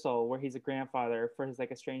Billy Crystal, where he's a grandfather for his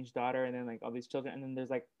like estranged daughter, and then like all these children, and then there's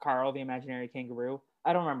like Carl, the imaginary kangaroo.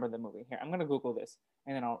 I don't remember the movie. Here, I'm gonna Google this,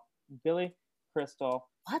 and then Billy Crystal.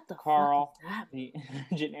 What the Carl, the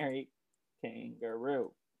imaginary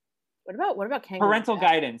kangaroo. What about kangaroo? Parental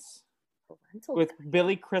Guidance. With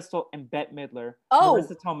Billy Crystal and Bette Midler. Oh,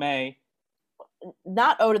 Marissa Tomei.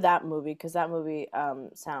 Not to that movie, because that movie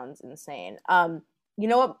sounds insane. You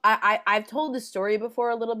know what? I've told this story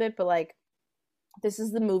before a little bit, but like, this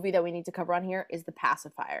is the movie that we need to cover on here is The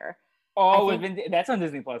Pacifier. Oh, that's on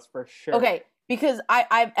Disney Plus for sure. Okay, because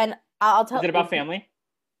I'll tell. Is it about family?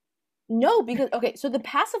 No, because so The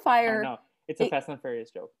Pacifier. No, it's a Fast and Furious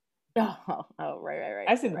joke. Oh, right.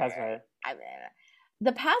 I've seen The Pacifier.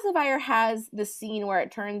 The Pacifier has the scene where it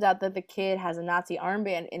turns out that the kid has a Nazi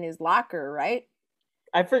armband in his locker, right?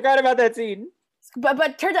 I forgot about that scene.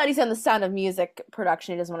 But turns out he's on The Sound of Music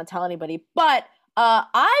production. He doesn't want to tell anybody. But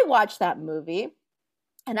I watched that movie,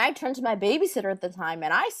 and I turned to my babysitter at the time,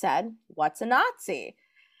 and I said, "What's a Nazi?"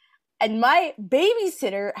 And my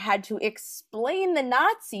babysitter had to explain the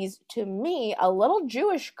Nazis to me, a little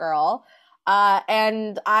Jewish girl,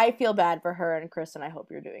 and I feel bad for her. And Kristen, I hope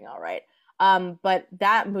you're doing all right. But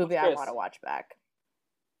that movie I want to watch back.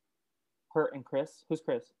 Her and Chris? Who's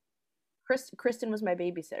Chris? Kristen was my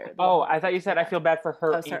babysitter. Oh, I thought you said I feel bad for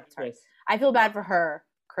her. Sorry. I feel bad for her,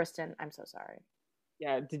 Kristen. I'm so sorry.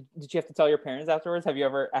 Yeah, did you have to tell your parents afterwards? Have you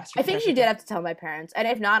ever asked your I think she did have to tell my parents. And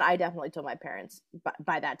if not, I definitely told my parents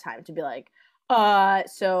by that time to be like,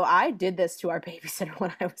 so I did this to our babysitter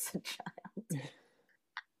when I was a child.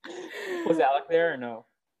 Was Alec there or no?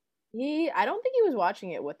 I don't think he was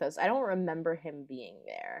watching it with us. I don't remember him being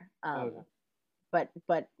there.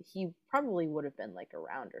 But he probably would have been like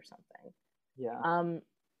around or something. Yeah.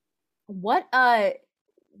 What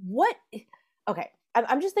okay,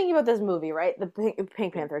 I'm just thinking about this movie, right? The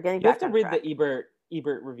Pink Panther, getting You have back to on read track. the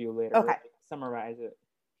Ebert review later. Okay, We'll summarize it.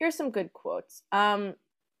 here's some good quotes.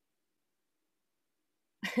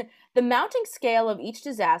 The mounting scale of each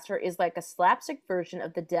disaster is like a slapstick version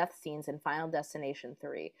of the death scenes in Final Destination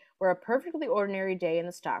 3, where a perfectly ordinary day in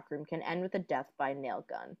the stockroom can end with a death by nail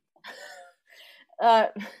gun. uh,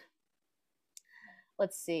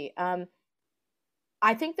 let's see.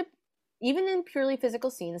 I think that even in purely physical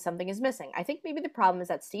scenes, something is missing. I think maybe the problem is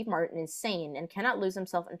that Steve Martin is sane and cannot lose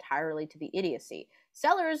himself entirely to the idiocy.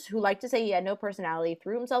 Sellers, who liked to say he had no personality,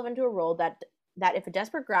 threw himself into a role that if a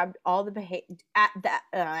desperate grabbed all the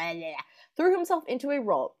threw himself into a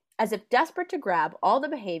role as if desperate to grab all the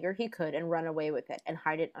behavior he could and run away with it and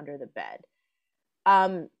hide it under the bed.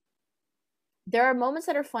 There are moments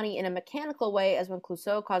that are funny in a mechanical way, as when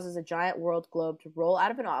Clouseau causes a giant world globe to roll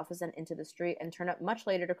out of an office and into the street and turn up much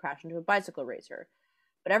later to crash into a bicycle racer.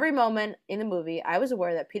 But every moment in the movie, I was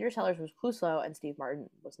aware that Peter Sellers was Clouseau and Steve Martin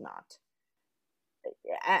was not.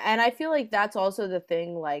 And I feel like that's also the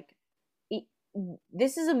thing, like,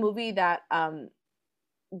 this is a movie that, and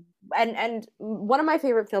one of my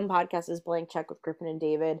favorite film podcasts is Blank Check with Griffin and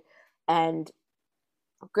David, and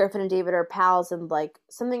Griffin and David are pals, and like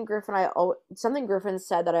something Griffin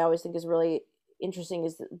said that I always think is really interesting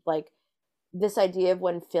is like this idea of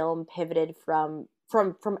when film pivoted from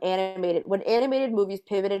animated, when animated movies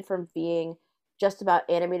pivoted from being just about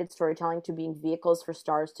animated storytelling to being vehicles for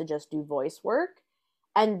stars to just do voice work.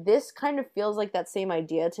 And this kind of feels like that same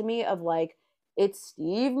idea to me of like, it's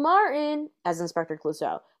Steve Martin as Inspector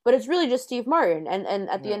Clouseau, but it's really just Steve Martin. And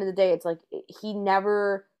at the end of the day, it's like he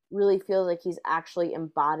never really feels like he's actually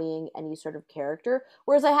embodying any sort of character.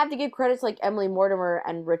 Whereas I have to give credits like Emily Mortimer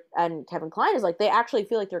and Kevin Kline is like they actually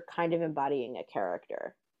feel like they're kind of embodying a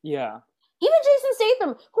character. Yeah. Even Jason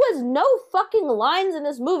Statham, who has no fucking lines in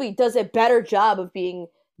this movie, does a better job of being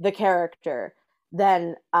the character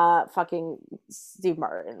than fucking Steve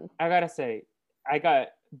Martin. I gotta say, I got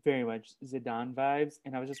very much Zidane vibes,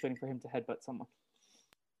 and I was just waiting for him to headbutt someone.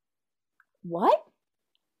 What?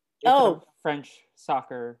 It's a French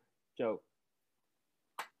soccer joke.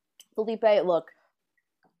 Felipe, look.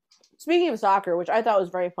 Speaking of soccer, which I thought was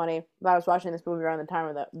very funny, I was watching this movie around the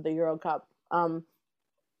time of the Euro Cup. All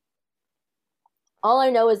I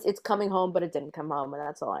know is it's coming home, but it didn't come home, and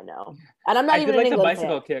that's all I know. And I'm not even an England fan. I did like the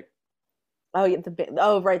bicycle kick. Oh, yeah,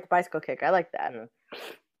 right, the bicycle kick. I like that.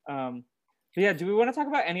 Yeah. But yeah, do we want to talk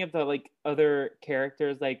about any of the like other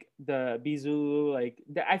characters, like the Bisou? Like,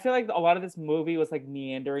 I feel like a lot of this movie was like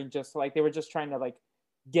meandering, just like they were just trying to like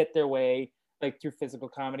get their way like through physical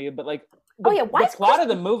comedy. But like, the plot of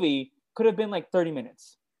the movie could have been like 30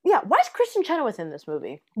 minutes. Yeah, why is Kristen Chenoweth in this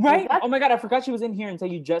movie? Right? Oh my god, I forgot she was in here until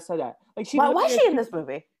you just said that. Like, why is she in this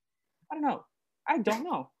movie? I don't know.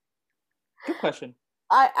 Good question.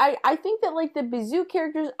 I think that like the Bisou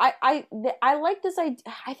characters, I like this idea.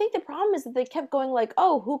 I think the problem is that they kept going like,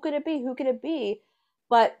 oh, who could it be? Who could it be?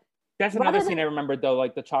 But that's another scene I remembered though,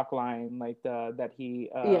 like the chalk line, like that he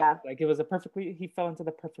like it was he fell into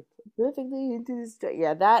the perfectly into this,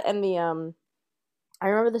 yeah, that and the I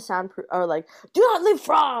remember the sound or like do not leave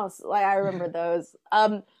France, like I remember those.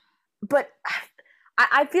 But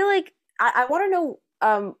I feel like I want to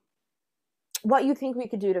know what you think we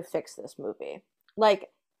could do to fix this movie. Like,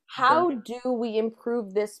 how do we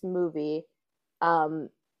improve this movie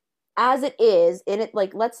as it is in it?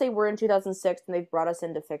 Like, let's say we're in 2006 and they've brought us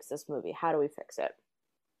in to fix this movie. How do we fix it?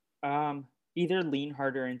 Either lean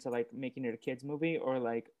harder into like making it a kids movie, or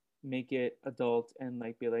like make it adult and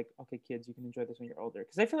like be like, okay, kids, you can enjoy this when you're older.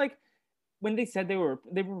 Because I feel like when they said they were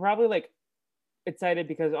probably like excited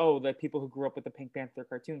because the people who grew up with the Pink Panther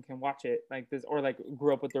cartoon can watch it like this, or like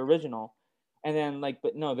grew up with the original, and then like,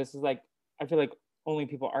 but no, this is like, I feel like only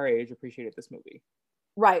people our age appreciated this movie.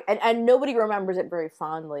 Right, and nobody remembers it very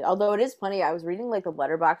fondly. Although it is funny, I was reading like the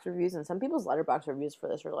Letterboxd reviews, and some people's Letterboxd reviews for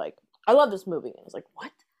this were like, "I love this movie," and I was like,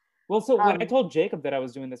 "What?" Well, so when I told Jacob that I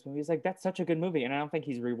was doing this movie, he's like, "That's such a good movie," and I don't think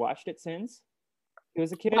he's rewatched it since he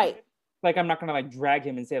was a kid. Right. Like, I'm not gonna like drag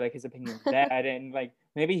him and say like his opinion's bad, and like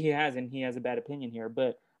maybe he has, and he has a bad opinion here,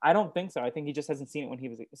 but I don't think so. I think he just hasn't seen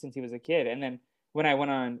it since he was a kid. And then when I went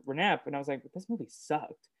on Renap, and I was like, "This movie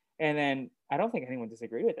sucked." And then I don't think anyone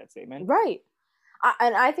disagreed with that statement. Right.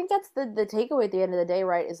 And I think that's the takeaway at the end of the day,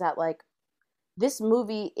 right? Is that like this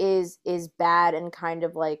movie is bad in kind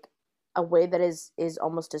of like a way that is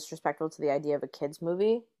almost disrespectful to the idea of a kids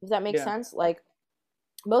movie, if that makes sense. Like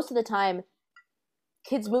most of the time,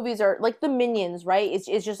 kids movies are like the Minions, right?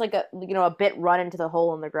 It's just like a bit run into the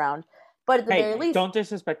hole in the ground. But at the very least, don't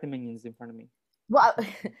disrespect the Minions in front of me. Well,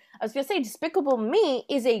 I was gonna say Despicable Me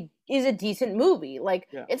is a decent movie. Like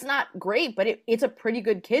Yeah. it's not great, but it's a pretty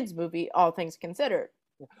good kids movie, all things considered.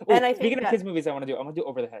 Yeah. And Oh, I think speaking of that kids movies, I want to do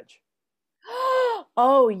Over the Hedge.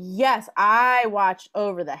 oh yes, I watched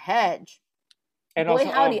Over the Hedge. And Boy,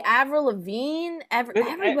 also, howdy, Avril Lavigne. there's,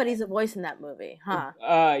 Everybody's a voice in that movie, huh?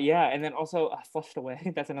 yeah, and then also Flushed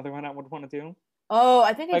Away. That's another one I would want to do. Oh,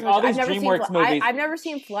 I think I Like told all you I've these never seen. DreamWorks movies. I've never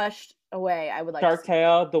seen Flushed Away. I would like to Shark see it.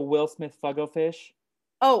 Tale, the Will Smith Fuggo Fish.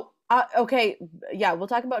 Oh, okay. Yeah, we'll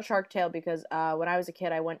talk about Shark Tale because when I was a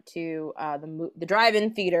kid, I went to the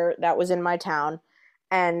drive-in theater that was in my town,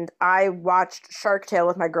 and I watched Shark Tale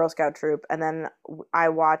with my Girl Scout troop, and then I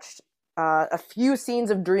watched a few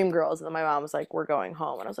scenes of Dreamgirls, and then my mom was like, "We're going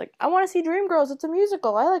home," and I was like, "I want to see Dreamgirls. It's a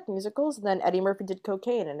musical. I like musicals." And then Eddie Murphy did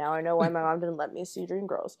cocaine, and now I know why my mom didn't let me see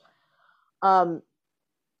Dreamgirls. Um,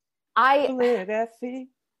 I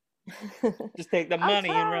Just take the I'm money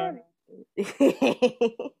and run.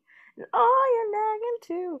 oh, you're nagging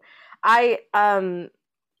too.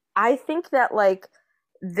 I think that like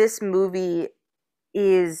this movie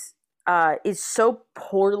is so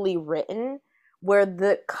poorly written where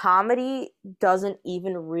the comedy doesn't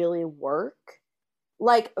even really work.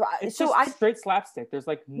 Like It's so just I straight slapstick. There's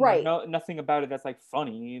like right. nothing about it that's like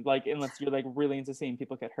funny. Like unless you're like really into seeing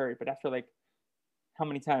people get hurt. But after like how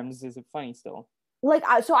many times is it funny still? Like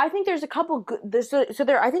so I think there's a couple good so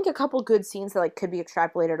there I think a couple good scenes that like could be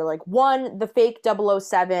extrapolated to like one the fake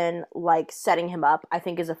 007 like setting him up I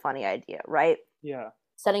think is a funny idea, right? Yeah.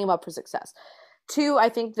 Setting him up for success. Two, I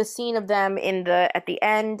think the scene of them in the at the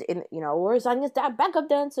end in where's Anya's backup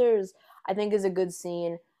dancers I think is a good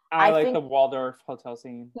scene. I I like think the Waldorf hotel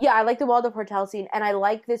scene. yeah, I like the Waldorf Hotel scene, and I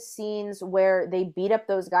like the scenes where they beat up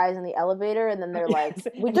those guys in the elevator, and then they're like,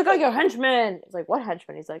 Yes. "We took out your henchman." It's like, "What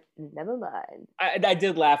henchman?" He's like, "Never mind." I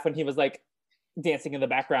did laugh when he was like dancing in the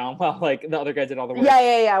background while like the other guy did all the work.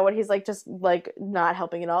 Yeah. When he's like just like not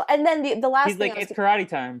helping at all, and then the last He's thing like, it's karate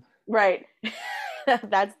time. right.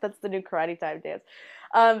 That's the new karate time dance.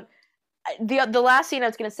 Um, the last scene I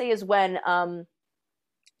was gonna say is when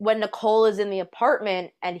Nicole is in the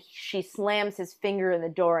apartment and she slams his finger in the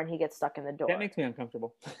door and he gets stuck in the door. That makes me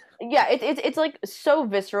uncomfortable. Yeah, it's like so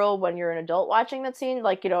visceral when you're an adult watching that scene.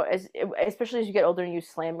 Like especially as you get older and you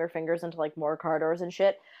slam your fingers into like more car doors and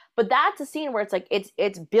shit. But that's a scene where it's like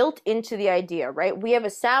it's built into the idea, right? We have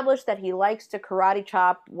established that he likes to karate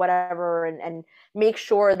chop whatever and make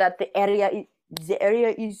sure that the area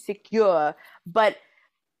is secure, but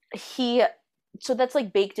he so that's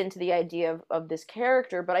like baked into the idea of this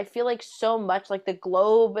character, but I feel like so much like the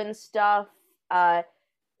globe and stuff and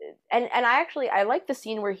I like the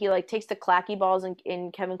scene where he like takes the clacky balls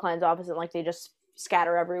in Kevin Kline's office and like they just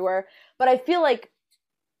scatter everywhere, but I feel like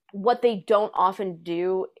what they don't often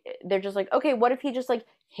do, they're just like, okay, what if he just like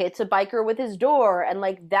hits a biker with his door, and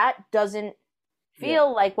like that doesn't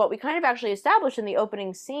feel like what we kind of actually established in the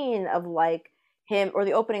opening scene of like him, or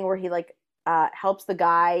the opening where he like helps the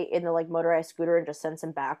guy in the like motorized scooter and just sends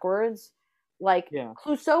him backwards. Like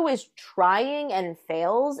Clouseau is trying and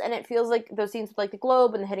fails, and it feels like those scenes with like the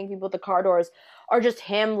globe and hitting people with the car doors are just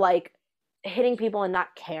him like hitting people and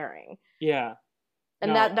not caring. Yeah.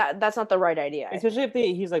 And no. that's not the right idea. Especially if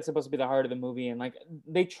he's like supposed to be the heart of the movie, and like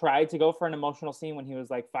they tried to go for an emotional scene when he was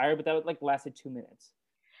like fired, but that like lasted 2 minutes.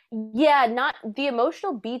 Yeah, not the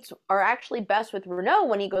emotional beats are actually best with Renault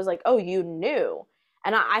when he goes like, "Oh, you knew,"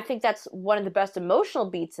 and I think that's one of the best emotional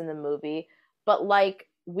beats in the movie. But like,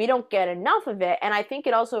 we don't get enough of it, and I think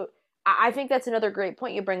it also, I think that's another great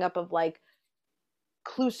point you bring up of like,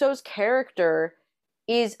 Clouseau's character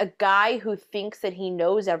is a guy who thinks that he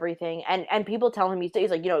knows everything, and people tell him he's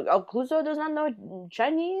like, oh, Clouseau does not know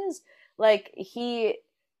Chinese. Like he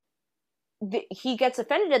gets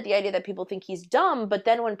offended at the idea that people think he's dumb, but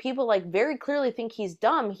then when people like very clearly think he's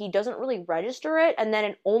dumb, he doesn't really register it, and then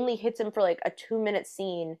it only hits him for like a 2-minute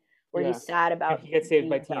scene where he's sad about and he gets saved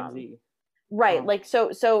by dumb. TMZ. Right, like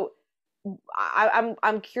so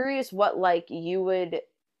I'm curious what like you would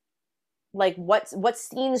like what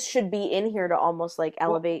scenes should be in here to almost like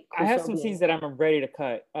elevate I have some scenes that I'm ready to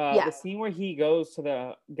cut. The scene where he goes to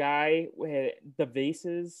the guy with the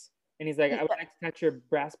vases and he's like, I would like to touch your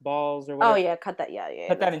brass balls or whatever. Oh yeah, cut that.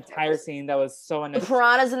 Cut that entire scene. That was so unnecessary. The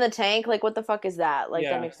piranhas in the tank, like what the fuck is that? Like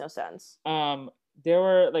that makes no sense. There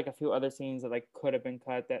were like a few other scenes that like could have been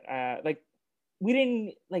cut that like we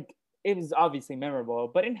didn't like. It was obviously memorable,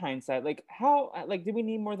 but in hindsight, like how like did we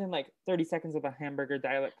need more than like 30 seconds of a hamburger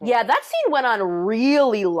dialect? Yeah, that scene went on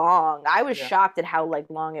really long. I was shocked at how like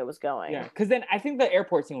long it was going. Yeah, because then I think the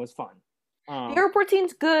airport scene was fun. The airport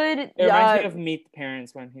scene's good. It reminds me of Meet the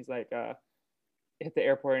Parents when he's like, at the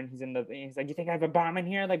airport, and he's like, "You think I have a bomb in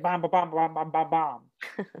here? Like bomb, bomb, bomb, bomb, bomb, bomb, bomb."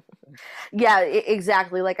 Yeah,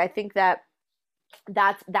 exactly. Like I think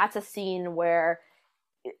that's a scene where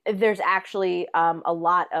there's actually a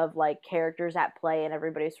lot of like characters at play and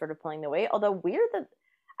everybody's sort of pulling the weight. Although weird that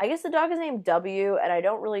I guess the dog is named W, and I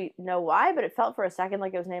don't really know why, but it felt for a second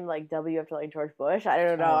like it was named like W after like George Bush. I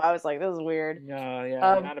don't know. Oh, I was like, this is weird. no, yeah,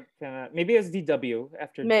 not a fan of, maybe it's DW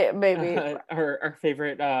after Maybe. our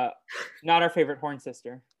favorite, not our favorite horn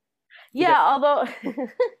sister. Yeah, although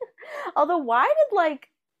although why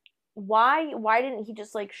didn't he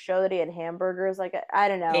just like show that he had hamburgers? Like I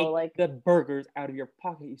don't know, Take like the burgers out of your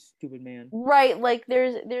pocket, you stupid man. right, like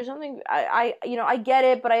there's something I you know, I get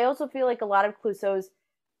it, but I also feel like a lot of Clouseau's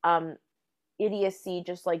um idiocy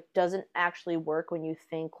just like doesn't actually work when you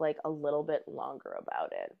think like a little bit longer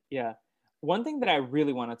about it. Yeah. One thing that I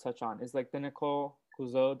really want to touch on is like the Nicole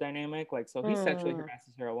Clouseau dynamic. Like, so he sexually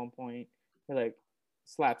harasses her at one point, or like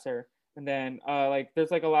slaps her, and then like there's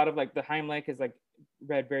like a lot of like the Heimlich is like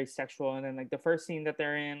read very sexual, and then like the first scene that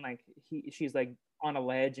they're in, like she's like on a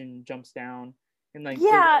ledge and jumps down, and like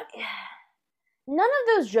Yeah, none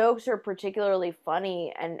of those jokes are particularly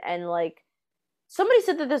funny, and like somebody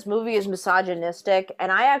said that this movie is misogynistic,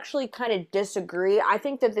 and I actually kind of disagree. I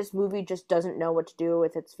think that this movie just doesn't know what to do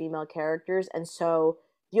with its female characters, and so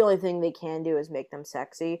the only thing they can do is make them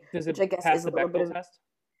sexy, does which it I guess pass is a the little bit Bechdel of test?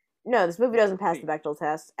 no. This movie doesn't pass the Wait. Bechdel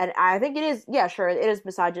test, and I think it is. Yeah, sure, it is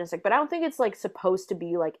misogynistic, but I don't think it's like supposed to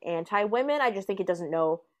be like anti-women. I just think it doesn't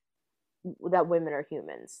know that women are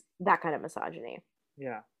humans. That kind of misogyny.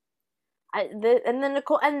 Yeah. And then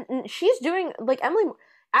Nicole, and she's doing like Emily.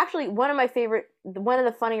 Actually, one of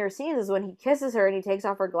the funnier scenes is when he kisses her and he takes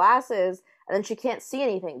off her glasses, and then she can't see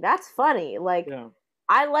anything. That's funny. Like, Yeah.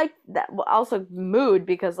 I like that. Also, mood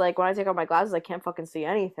because like when I take off my glasses, I can't fucking see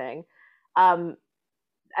anything. And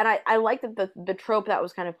I like that the trope that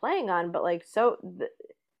was kind of playing on, but like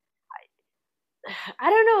I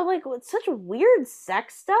don't know, like it's such weird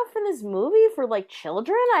sex stuff in this movie for like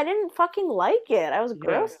children. I didn't fucking like it. I was Yeah.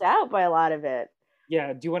 grossed out by a lot of it.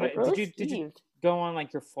 Yeah. Do you want to? Like, really Did you go on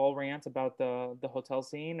like your full rant about the hotel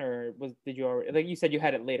scene, or did you already, like you said you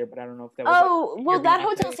had it later, but I don't know if that was Oh, like well, your that Beyonce?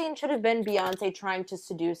 hotel scene should have been Beyonce trying to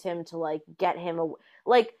seduce him to like get him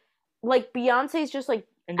like Beyonce's just like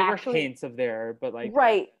And there actually were hints of there, but like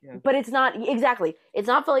right, yeah. but it's not exactly. It's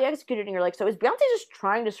not fully executed, and you're like, so is Beyonce just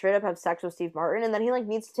trying to straight up have sex with Steve Martin, and then he like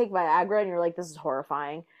needs to take Viagra, and you're like, this is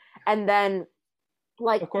horrifying, and then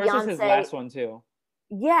like Of course, Beyonce, it's his last one too.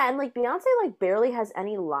 yeah, and like Beyonce like barely has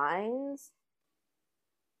any lines.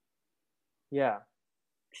 Yeah.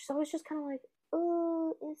 She's always just kind of like,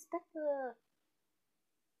 oh, Inspector.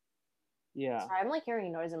 Yeah. Sorry, I'm like hearing a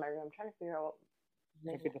noise in my room. I'm trying to figure out what.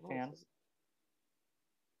 Maybe the fan.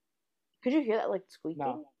 Could you hear that like squeaking?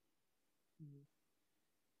 No.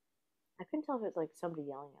 I couldn't tell if it's like somebody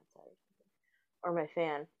yelling outside or my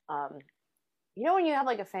fan. You know when you have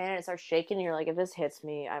like a fan and it starts shaking and you're like, if this hits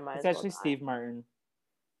me, I might. It's as well actually die. Steve Martin.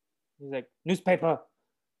 He's like, newspaper.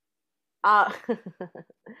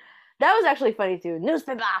 That was actually funny too.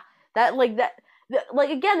 Newspaper. That like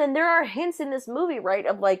again. Then there are hints in this movie, right,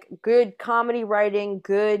 of like good comedy writing,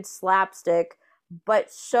 good slapstick,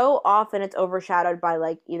 but so often it's overshadowed by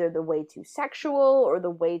like either the way too sexual or the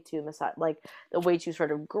way too like the way too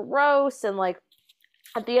sort of gross, and like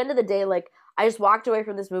at the end of the day, like I just walked away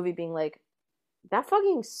from this movie being like, that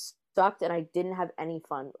fucking sucked, and I didn't have any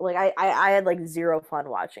fun. Like I had like zero fun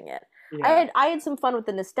watching it. Yeah. I had some fun with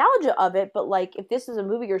the nostalgia of it, but like if this is a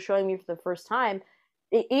movie you're showing me for the first time,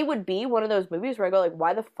 it would be one of those movies where I go like,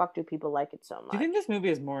 why the fuck do people like it so much? Do you think this movie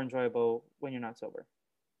is more enjoyable when you're not sober?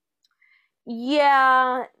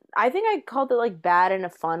 Yeah, I think I called it like bad in a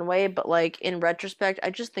fun way, but like in retrospect, I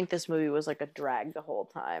just think this movie was like a drag the whole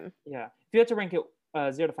time. Yeah. If you had to rank it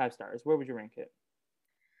 0 to 5 stars, where would you rank it?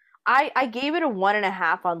 I gave it a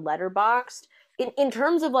 1.5 on Letterboxd. In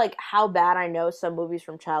terms of like how bad I know some movies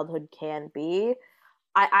from childhood can be,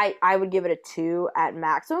 I would give it a 2 at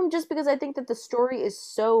maximum, just because I think that the story is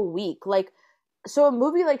so weak. Like, so a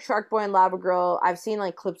movie like Shark Boy and Lava Girl, I've seen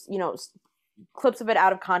like clips, clips of it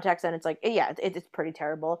out of context, and it's like, yeah, it's pretty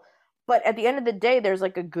terrible. But at the end of the day, there's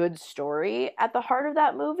like a good story at the heart of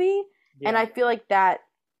that movie, Yeah. and I feel like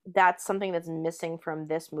that's something that's missing from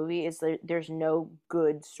this movie is there's no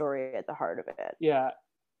good story at the heart of it. Yeah.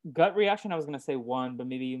 Gut reaction, I was going to say 1, but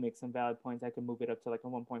maybe you make some valid points. I could move it up to like a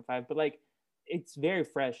 1.5. But like, it's very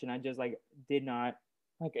fresh, and I just like did not,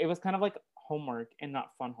 like, it was kind of like homework and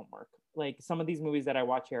not fun homework. Like, some of these movies that I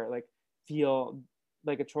watch here like feel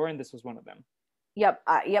like a chore, and this was one of them. Yep.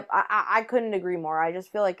 I couldn't agree more. I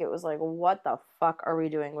just feel like it was like, what the fuck are we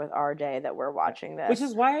doing with our day that we're watching this? Which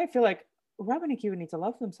is why I feel like Robin and Cuba need to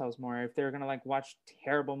love themselves more if they're gonna like watch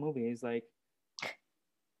terrible movies like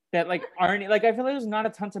that like aren't like I feel like there's not a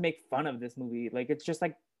ton to make fun of this movie. Like it's just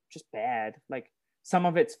like just bad. Like some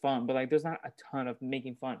of it's fun, but like there's not a ton of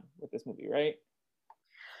making fun with this movie, right?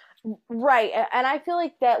 Right. And I feel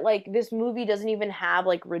like that like this movie doesn't even have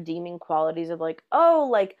like redeeming qualities of like, oh,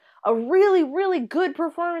 like a really, really good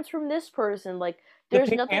performance from this person. Like The there's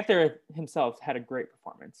Pink nothing Panther himself had a great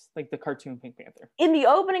performance, like the cartoon Pink Panther. in the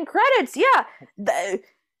opening credits, yeah.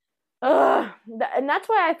 And that's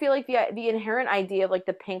why I feel like the inherent idea of like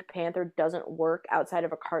the Pink Panther doesn't work outside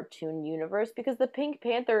of a cartoon universe because the Pink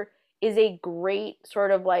Panther is a great sort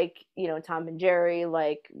of like, you know, Tom and Jerry,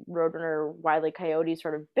 like Roadrunner, Wile E. Coyote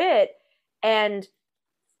sort of bit, and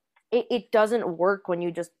it doesn't work when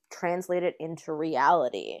you just translate it into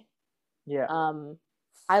reality. Yeah.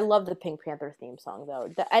 I love the Pink Panther theme song though,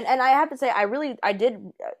 and I have to say I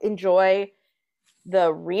did enjoy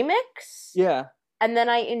the remix. Yeah. And then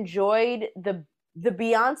I enjoyed the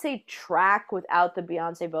Beyonce track without the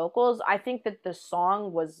Beyonce vocals. I think that the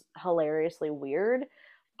song was hilariously weird,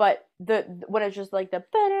 but when it's just like the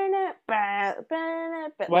why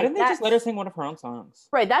didn't they just let her sing one of her own songs?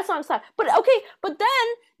 Right, that song's fine. But okay, but then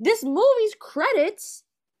this movie's credits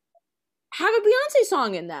have a Beyonce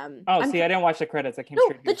song in them. Oh, see, I didn't watch the credits. I came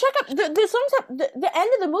straight. The checkup, the songs have the end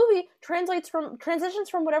of the movie transitions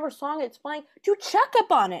from whatever song it's playing to checkup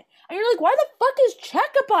on it, and you're like, why the fuck is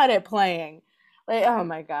checkup on it playing? Like, oh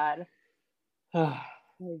my god.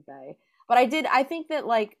 Okay. But I think that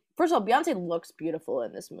like first of all, Beyonce looks beautiful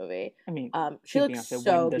in this movie. I mean, she looks Beyonce,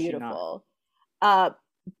 so beautiful. But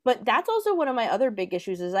that's also one of my other big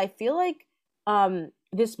issues is I feel like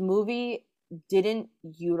this movie didn't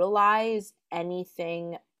utilize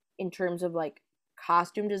anything in terms of like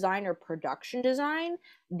costume design or production design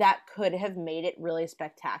that could have made it really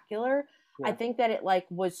spectacular. Yeah. I think that it like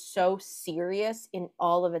was so serious in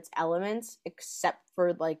all of its elements except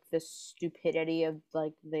for like the stupidity of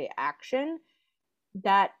like the action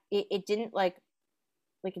that it didn't like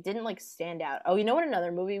it didn't like stand out. Oh, you know what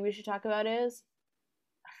another movie we should talk about is?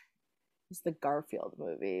 It's the Garfield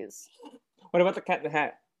movies. What about the Cat in the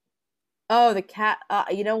Hat? Oh, the cat.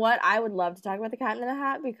 You know what? I would love to talk about the Cat in the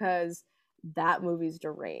Hat because that movie's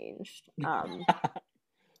deranged. Like,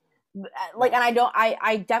 and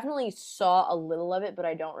I definitely saw a little of it, but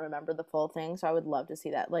I don't remember the full thing. So I would love to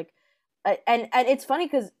see that. Like, and it's funny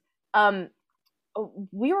because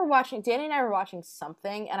we were watching, Danny and I were watching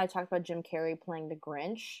something, and I talked about Jim Carrey playing the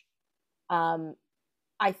Grinch.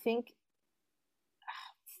 I think,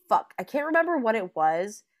 fuck, I can't remember what it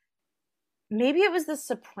was. Maybe it was The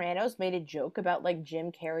Sopranos made a joke about like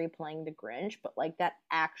Jim Carrey playing the Grinch, but like that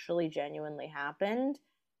actually genuinely happened.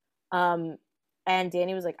 And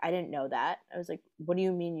Danny was like, I didn't know that. I was like, what do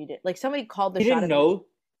you mean you did? Like somebody called the shot. You didn't know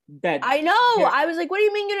that? I know. I was like, what do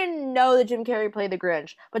you mean you didn't know that Jim Carrey played the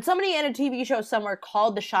Grinch? But somebody in a TV show somewhere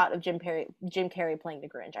called the shot of Jim Carrey playing the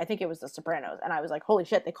Grinch. I think it was The Sopranos. And I was like, holy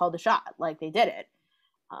shit, they called the shot. Like they did it.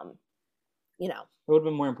 You know. It would have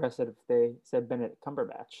been more impressive if they said Benedict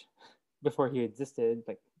Cumberbatch before he existed.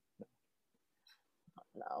 Like,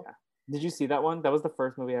 no. Yeah. Did you see that one? That was the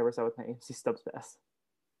first movie I ever saw with my AMC Stubs Pass.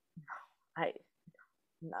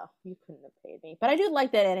 No, you couldn't have paid me. But I do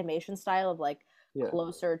like that animation style of like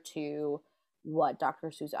closer to what Dr.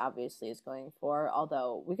 Seuss obviously is going for.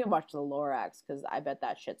 Although we can watch the Lorax because I bet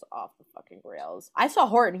that shit's off the fucking rails. I saw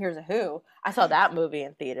Horton Hears a Who. I saw that movie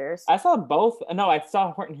in theaters. I saw both. No, I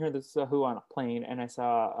saw Horton Hears a Who on a plane, and I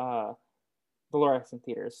saw the Lorax in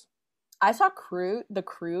theaters. I saw the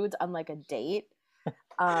Croods on like a date.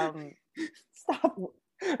 Stop.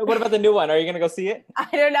 What about the new one? Are you gonna go see it? I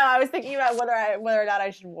don't know. I was thinking about whether or not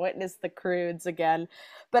I should witness the Croods again.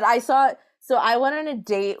 But I went on a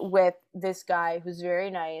date with this guy who's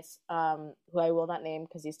very nice, who I will not name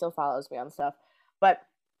because he still follows me on stuff. But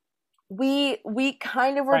we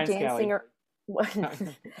kind of were dancing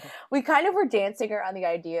we kind of were dancing around the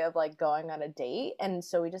idea of like going on a date, and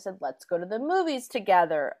so we just said, let's go to the movies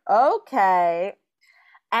together. Okay.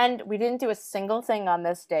 And we didn't do a single thing on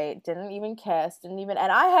this date, didn't even kiss, and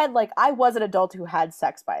I was an adult who had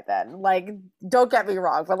sex by then. Like, don't get me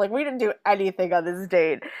wrong, but like we didn't do anything on this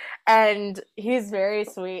date. And he's very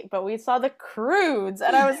sweet, but we saw the Croods,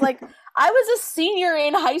 and I was like, I was a senior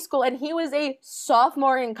in high school and he was a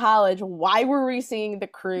sophomore in college. Why were we seeing the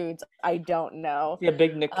Croods? I don't know. You a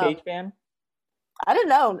big Nick Cage fan? I don't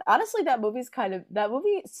know. Honestly, that movie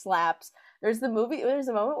slaps. There's a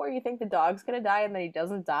moment where you think the dog's gonna die and then he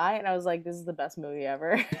doesn't die, and I was like, this is the best movie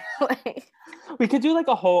ever. Like, we could do like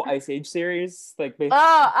a whole Ice Age series, like basically.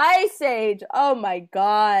 Oh, Ice Age! Oh my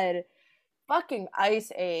god! fucking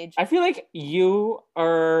Ice Age. I feel like you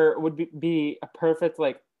would be a perfect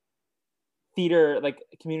like theater, like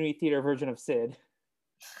community theater version of Sid.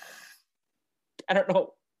 I don't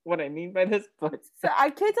know what I mean by this, but So I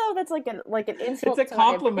can't tell if that's like an insult it's a to my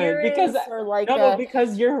compliment because appearance or like no,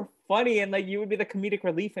 because you're funny and like you would be the comedic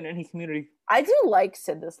relief in any community. I do like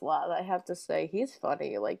Sid this lot, I have to say. He's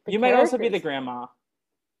funny. Like you might also be the grandma.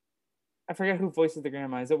 I forget who voices the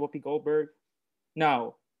grandma. Is it Whoopi Goldberg?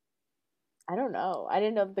 No. I don't know. I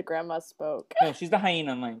didn't know that the grandma spoke. No, she's the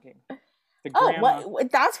hyena in Lion King. The grandma.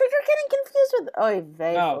 What? That's what you're getting confused with? Oh,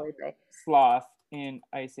 no, Sloth in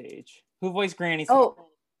Ice Age. Who voiced Granny Sloth?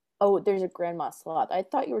 Oh, there's a Grandma Sloth. I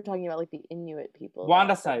thought you were talking about like the Inuit people.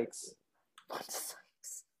 Wanda Sykes. Wanda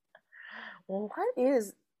Sykes. Well, what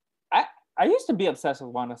is... I used to be obsessed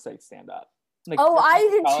with Wanda Sykes stand-up. Like, I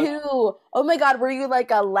did too. Oh my god, were you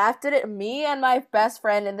like laughed at it? Me and my best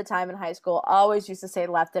friend in the time in high school always used to say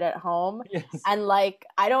left it at home. Yes. And like,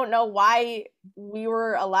 I don't know why we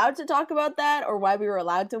were allowed to talk about that or why we were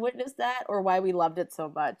allowed to witness that or why we loved it so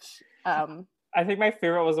much. I think my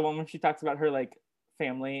favorite was the one when she talks about her like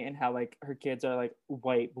family and how like her kids are like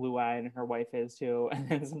white, blue-eyed, and her wife is too. And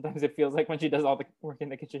then sometimes it feels like when she does all the work in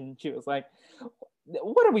the kitchen, she was like,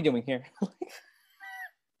 what are we doing here?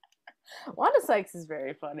 Wanda Sykes is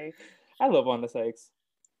very funny. I love Wanda Sykes.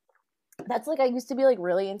 That's like, I used to be like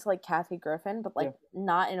really into like Kathy Griffin, but like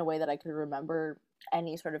not in a way that I could remember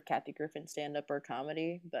any sort of Kathy Griffin stand-up or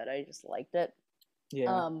comedy, but I just liked it.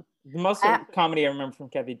 Yeah. The most comedy I remember from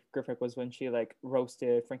Kathy Griffin was when she like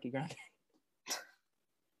roasted Frankie Grande.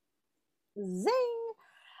 Zing.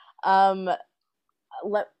 I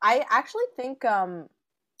actually think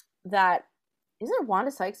that isn't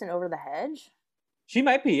Wanda Sykes in Over the Hedge? She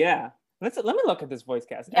might be, yeah. Let me look at this voice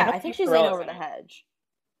cast. Yeah, I think she's in Over the Hedge.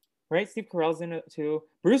 Right? Steve Carell's in it too.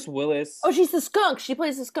 Bruce Willis. Oh, she's the skunk. She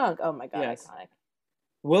plays the skunk. Oh my god, yes. Iconic.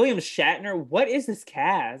 William Shatner. What is this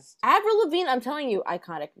cast? Avril Lavigne, I'm telling you,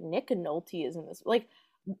 iconic. Nick Nolte is in this. Like,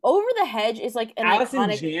 Over the Hedge is like an Allison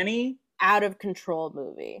iconic, Janney, out of control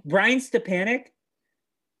movie. Brian Stepanek.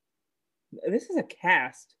 This is a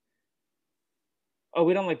cast. Oh,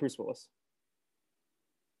 we don't like Bruce Willis.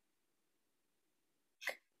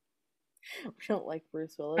 We don't like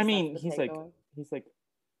Bruce Willis. I mean, he's like,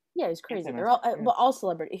 yeah, he's crazy. They're all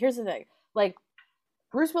celebrity. Here's the thing, like,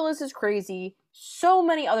 Bruce Willis is crazy. So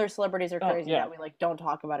many other celebrities are crazy that we like don't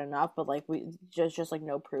talk about enough. But like, we just like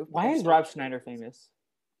no proof. Why is Rob Schneider famous?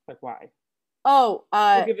 Like, why? Oh,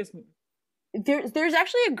 there's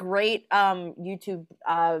actually a great YouTube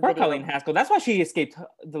video. Colleen Haskell. That's why she escaped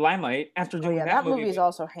the limelight after doing that movie. That movie is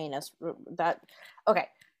also heinous. Okay.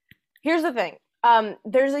 Here's the thing.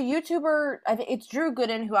 There's a YouTuber, I think it's Drew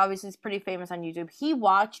Gooden, who obviously is pretty famous on YouTube. He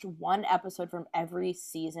watched one episode from every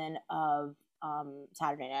season of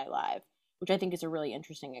Saturday Night Live, which I think is a really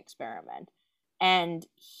interesting experiment. And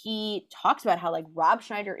he talks about how like Rob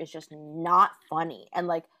Schneider is just not funny, and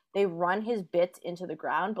like they run his bits into the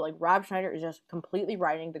ground, but like Rob Schneider is just completely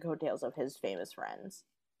riding the coattails of his famous friends.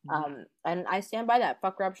 Mm-hmm. And I stand by that.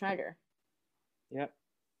 Fuck Rob Schneider. Yep.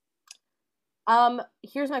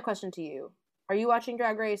 Here's my question to you. Are you watching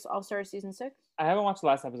Drag Race All Stars Season 6? I haven't watched the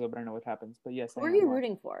last episode, but I know what happens. But yes, who are you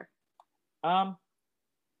rooting for? I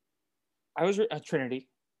was Trinity,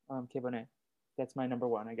 Kay Bonet. That's my number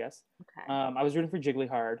one, I guess. Okay. I was rooting for Jiggly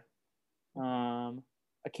Hard.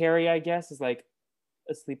 Akari, I guess, is like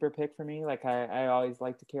a sleeper pick for me. Like I always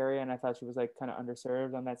liked Akari, and I thought she was like kind of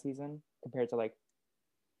underserved on that season compared to like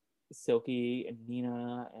Silky and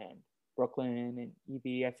Nina and Brooklyn and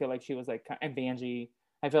Evie. I feel like she was like, and Vanjie.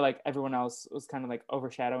 I feel like everyone else was kind of like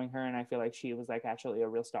overshadowing her, and I feel like she was like actually a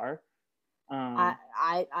real star.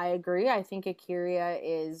 I agree. I think Akira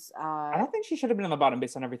is. I don't think she should have been on the bottom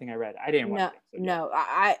based on everything I read. I didn't watch it. So no.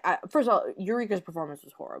 I first of all, Eureka's performance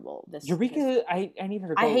was horrible. I need her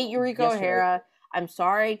to go. I hate Eureka O'Hara. I'm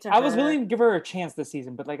sorry to her. I was willing to give her a chance this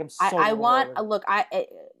season, but like I'm so. I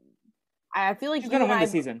feel like she's gonna win the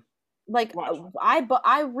season. Like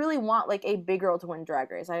I really want like a big girl to win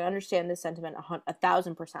Drag Race. I understand this sentiment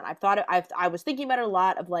 1,000%. I was thinking about it a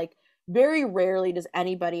lot. Of like, very rarely does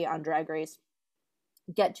anybody on Drag Race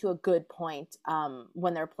get to a good point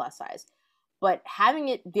when they're plus size. But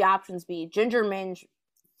having the options be Ginger Minge,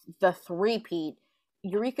 the three-peat,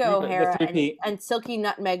 Eureka O'Hara, and Silky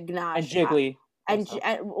Nutmeg Ganache, and Jiggly, and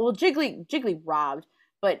Jiggly robbed.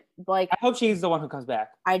 But like, I hope she's the one who comes back.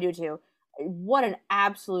 I do too. What an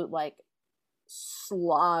absolute like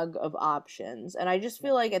slog of options, and I just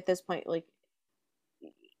feel like at this point, like,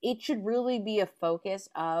 it should really be a focus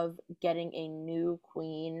of getting a new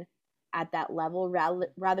queen at that level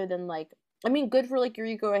rather than like I mean, good for like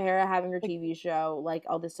Yuriko O'Hara having her Like, TV show, like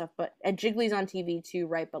all this stuff. But and Jiggly's on TV too,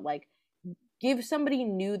 right? But like, give somebody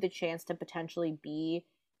new the chance to potentially be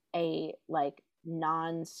a like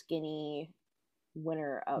non-skinny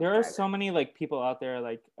winner of there are Drag so Race. many like people out there.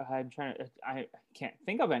 Like I'm trying to, I can't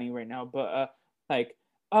think of any right now. But like,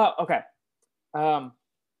 okay, um,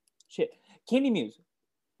 shit, Candy Muse.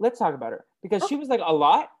 Let's talk about her because she Okay. was like a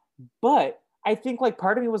lot, but I think like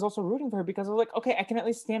part of me was also rooting for her because I was like, okay, I can at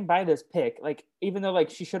least stand by this pick. Like, even though like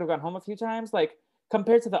she should have gone home a few times, like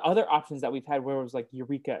compared to the other options that we've had where it was like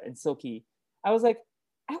Eureka and Silky, I was like,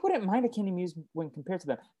 I wouldn't mind a Candy Muse when compared to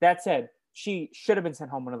them. That said, she should have been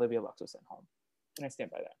sent home when Olivia Lux was sent home. And I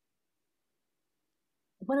stand by that.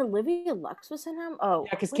 When Olivia Lux was in him, Yeah, oh,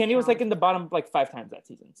 because what Candy was like challenge in the was that? bottom like 5 times that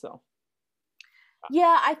season. So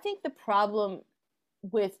Yeah, I think the problem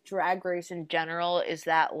with Drag Race in general is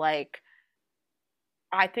that like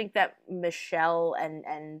I think that Michelle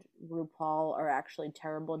and RuPaul are actually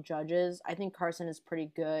terrible judges. I think Carson is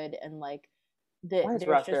pretty good, and like why is there's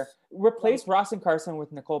Ross there? just like Replace Ross and Carson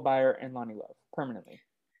with Nicole Byer and Lonnie Love permanently.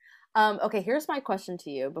 okay, here's my question to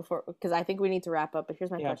you before because I think we need to wrap up, but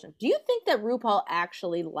here's my Yeah. question. Do you think that RuPaul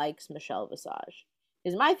actually likes Michelle Visage?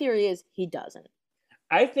 Because my theory is he doesn't.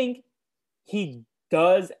 I think he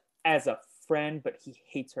does as a friend, but he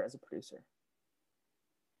hates her as a producer.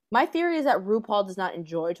 My theory is that RuPaul does not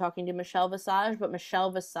enjoy talking to Michelle Visage, but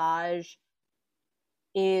Michelle Visage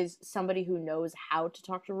is somebody who knows how to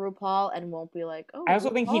talk to RuPaul and won't be like, I "Oh, also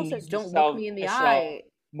think he RuPaul says needs don't look me in the eye." Michelle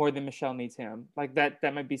more than Michelle needs him. Like that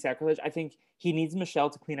might be sacrilege. I think he needs Michelle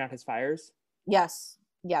to clean out his fires. Yes,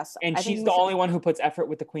 yes. And I think she's the Michelle. only one who puts effort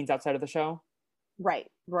with the queens outside of the show.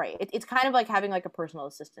 Right, right. It's kind of like having like a personal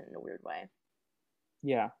assistant in a weird way.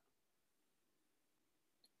 Yeah.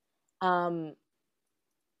 Um.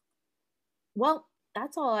 Well,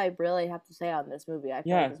 that's all I really have to say on this movie. I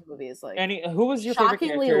feel like Yeah. this movie is like And who was your favorite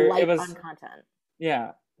shockingly character? It light on was content.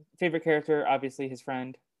 yeah. Favorite character, obviously his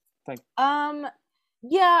friend. Like Um.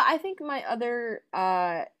 Yeah, I think my other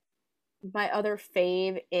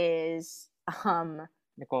fave is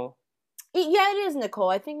Nicole. yeah, it is Nicole.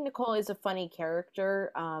 I think Nicole is a funny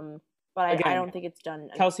character. But I Again, don't think it's done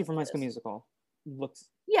enough Kelsey from High School justice. Musical. Looks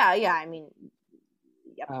Yeah, yeah. I mean,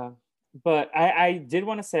 yep. uh but I did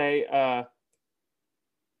want to say,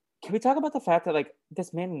 can we talk about the fact that like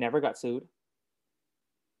this man never got sued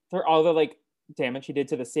for all the like damage he did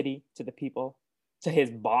to the city, to the people, to his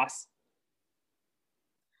boss?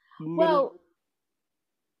 Literally. Well,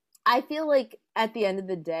 I feel like at the end of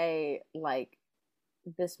the day, like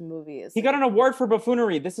this movie is He such got a an award for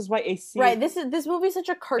buffoonery. This is why AC right. This movie is such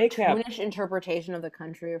a ACAB. cartoonish interpretation of the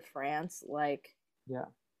country of France. Like, Yeah.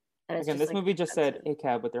 and it's Again, just this like movie just said offensive.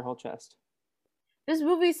 ACAB with their whole chest. This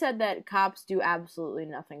movie said that cops do absolutely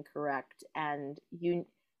nothing correct, and you.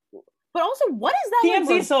 But also, what is that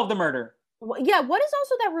like? TMZ solved the murder. Yeah, what is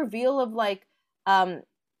also that reveal of like, um,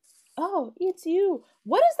 oh, it's you.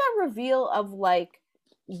 What is that reveal of like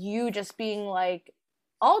you just being like,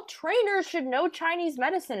 all trainers should know Chinese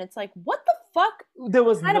medicine? It's like, what the fuck There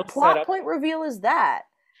was kind no of plot setup. point reveal is that?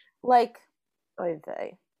 Like, oy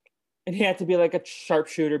vey. And he had to be like a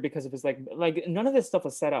sharpshooter because of his like none of this stuff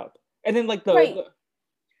was set up. And then like Right.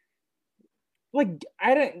 like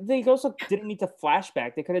I don't they also didn't need to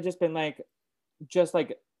flashback. They could have just been like just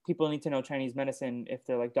like people need to know Chinese medicine if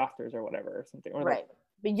they're like doctors or whatever or something. Or Right. like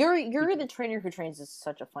But you're the trainer who trains is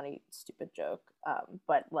such a funny, stupid joke.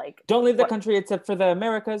 But like, don't leave the what? country except for the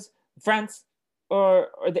Americas, France, or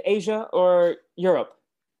the Asia or Europe.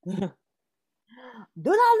 Do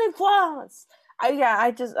not leave France.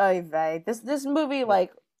 I just this movie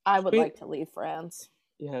like I would like to leave France.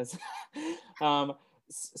 Yes.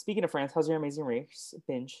 Speaking of France, how's your Amazing Race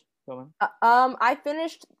binge going? I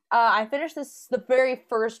finished this the very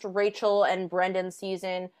first Rachel and Brendan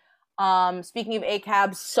season. Speaking of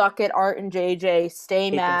ACAB, suck it, Art and JJ. Stay Hate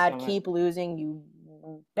them mad, so much. keep losing, you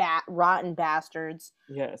rotten bastards.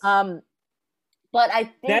 Yes. But I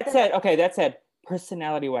think that said,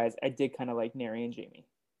 personality wise, I did kind of like Neri and Jamie.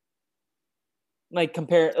 Like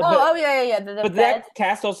compare. Yeah. But that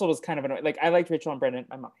cast also was kind of annoying. Like I liked Rachel and Brendan.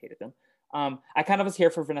 My mom hated them. I kind of was here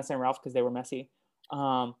for Vanessa and Ralph because they were messy.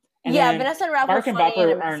 And yeah, Vanessa and Ralph Mark were and funny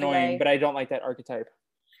Bopper are annoying, but I don't like that archetype.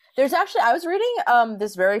 There's actually I was reading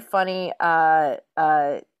this very funny and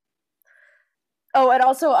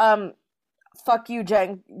also fuck you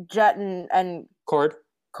Jet and Cord.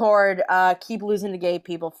 Keep losing to gay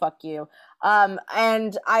people, fuck you.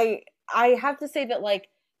 And I have to say that like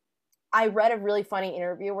I read a really funny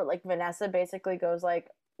interview where like Vanessa basically goes like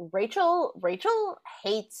Rachel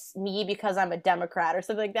hates me because I'm a Democrat or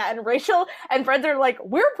something like that, and Rachel and friends are like,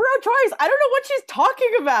 we're pro-choice. I don't know what she's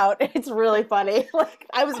talking about. It's really funny. Like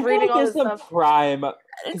I was reading all this stuff. Prime,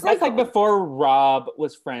 because that's like before Rob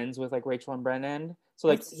was friends with like Rachel and Brennan. So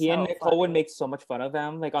like he and Nicole would make so much fun of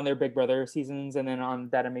them, like on their Big Brother seasons and then on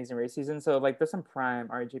That Amazing Race season. So like there's some prime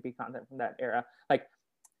RGB content from that era. Like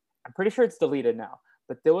I'm pretty sure it's deleted now,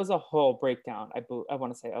 but there was a whole breakdown. I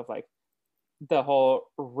want to say of like the whole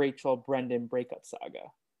Rachel Brendan breakup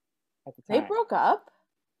saga at the time. They broke up?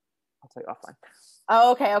 I'll tell you offline.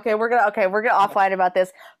 Oh, okay. We're gonna offline about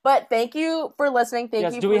this. But thank you for listening.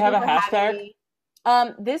 Thank you. Do we have a hashtag?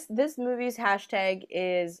 This movie's hashtag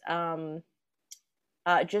is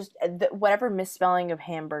just whatever misspelling of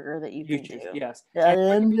hamburger that you can do. Yes.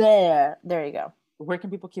 There you go. Where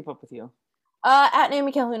can people keep up with you? At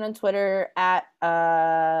Naomi Calhoun on Twitter, at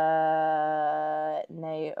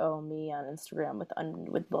Naomi on Instagram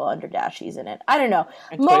with little underdashies in it. I don't know.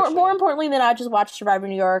 More importantly than I just watch Survivor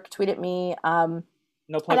New York. Tweet at me. No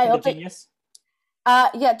plug for the Genius.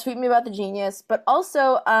 Yeah, tweet me about the Genius. But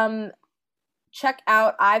also, check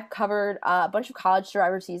out. I've covered a bunch of college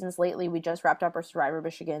Survivor seasons lately. We just wrapped up our Survivor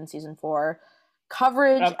Michigan season 4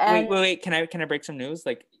 coverage. Wait. Can I break some news?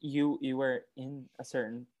 Like you were in a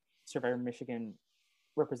certain Survivor Michigan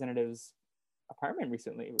representative's apartment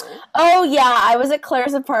recently, right? Oh yeah, I was at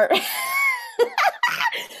Claire's apartment.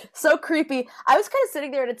 So creepy. I was kind of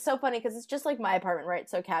sitting there, and it's so funny because it's just like my apartment, right?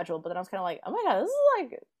 So casual. But then I was kind of like, oh my god,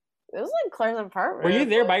 this is like Claire's apartment. Were you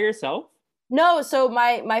there by yourself? No. So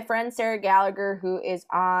my friend Sarah Gallagher, who is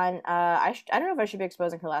on, I don't know if I should be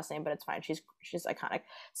exposing her last name, but it's fine. She's iconic.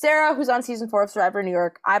 Sarah, who's on season 4 of Survivor New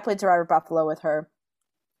York. I played Survivor Buffalo with her.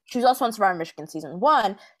 She was also on Survivor Michigan season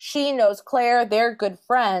 1. She knows Claire. They're good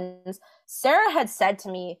friends. Sarah had said to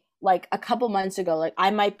me like a couple months ago, like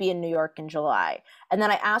I might be in New York in July. And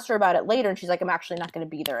then I asked her about it later and she's like, I'm actually not going to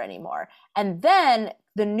be there anymore. And then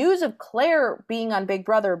the news of Claire being on Big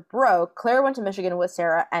Brother broke. Claire went to Michigan with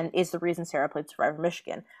Sarah and is the reason Sarah played Survivor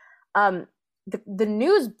Michigan. The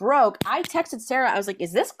news broke. I texted Sarah. I was like,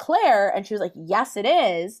 is this Claire? And she was like, yes, it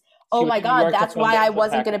is. Oh my God, that's why I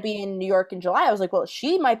wasn't going to be in New York in July. I was like, well,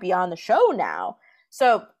 she might be on the show now.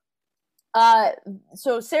 So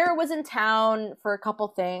Sarah was in town for a couple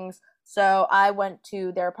things. So I went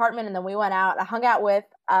to their apartment and then we went out. I hung out with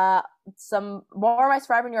some more of my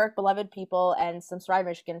Survivor New York beloved people and some Survivor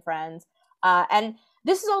Michigan friends. And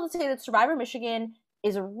this is all to say that Survivor Michigan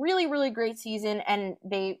is a really, really great season. And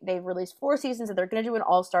they've released 4 seasons and they're going to do an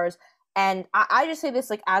All-Stars. And I just say this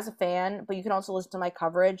like as a fan, but you can also listen to my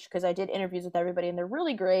coverage because I did interviews with everybody and they're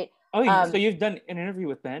really great. Oh, so you've done an interview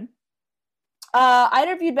with Ben? I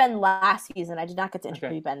interviewed Ben last season. I did not get to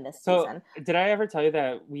interview Ben this season. Did I ever tell you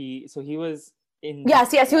that he was in...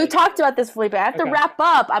 Yes. We talked about this, Felipe. I have to wrap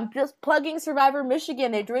up. I'm just plugging Survivor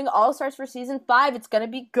Michigan. They're doing All-Stars for season 5. It's going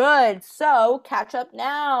to be good. So catch up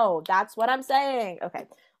now. That's what I'm saying. Okay.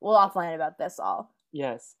 We'll offline about this all.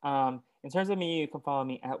 Yes. In terms of me, you can follow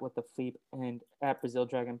me at What the Fleep and at Brazil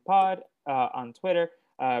Dragon Pod on Twitter.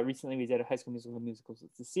 Recently, we did a High School Musical Musicals.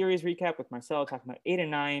 It's a series recap with Marcel talking about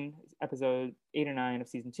episode 8 and 9 of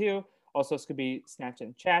season 2. Also, Scooby Snatch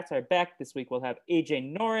and Chats are back. This week, we'll have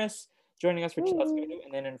AJ Norris joining us for Chill Out Scooby-Doo.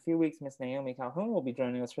 And then in a few weeks, Miss Naomi Calhoun will be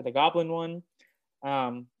joining us for the Goblin one.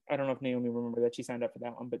 I don't know if Naomi remember that she signed up for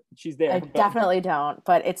that one, but she's there. I definitely don't,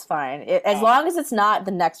 but it's fine. As long as it's not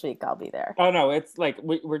the next week, I'll be there. Oh no, it's like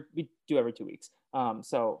we do every 2 weeks.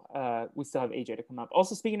 So we still have AJ to come up.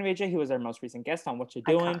 Also, speaking of AJ, he was our most recent guest on What You're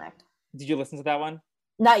Doing. Iconic. Did you listen to that one?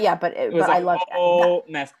 Not yet, but I loved it. Oh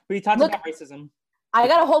mess. We talked about racism. I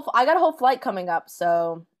got a whole flight coming up,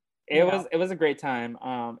 so it was a great time.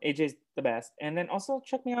 AJ's the best, and then also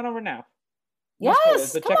check me out on Renap.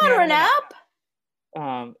 Yes, come on,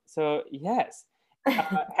 Renap. So yes,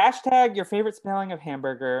 hashtag your favorite spelling of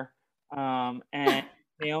hamburger. And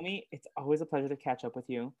Naomi, it's always a pleasure to catch up with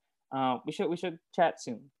you. We should chat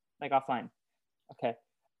soon, like offline. Okay,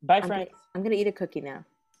 bye, friends. I'm gonna eat a cookie now.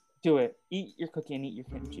 Do it. Eat your cookie and eat your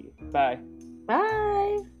kimchi. Bye.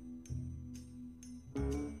 Bye.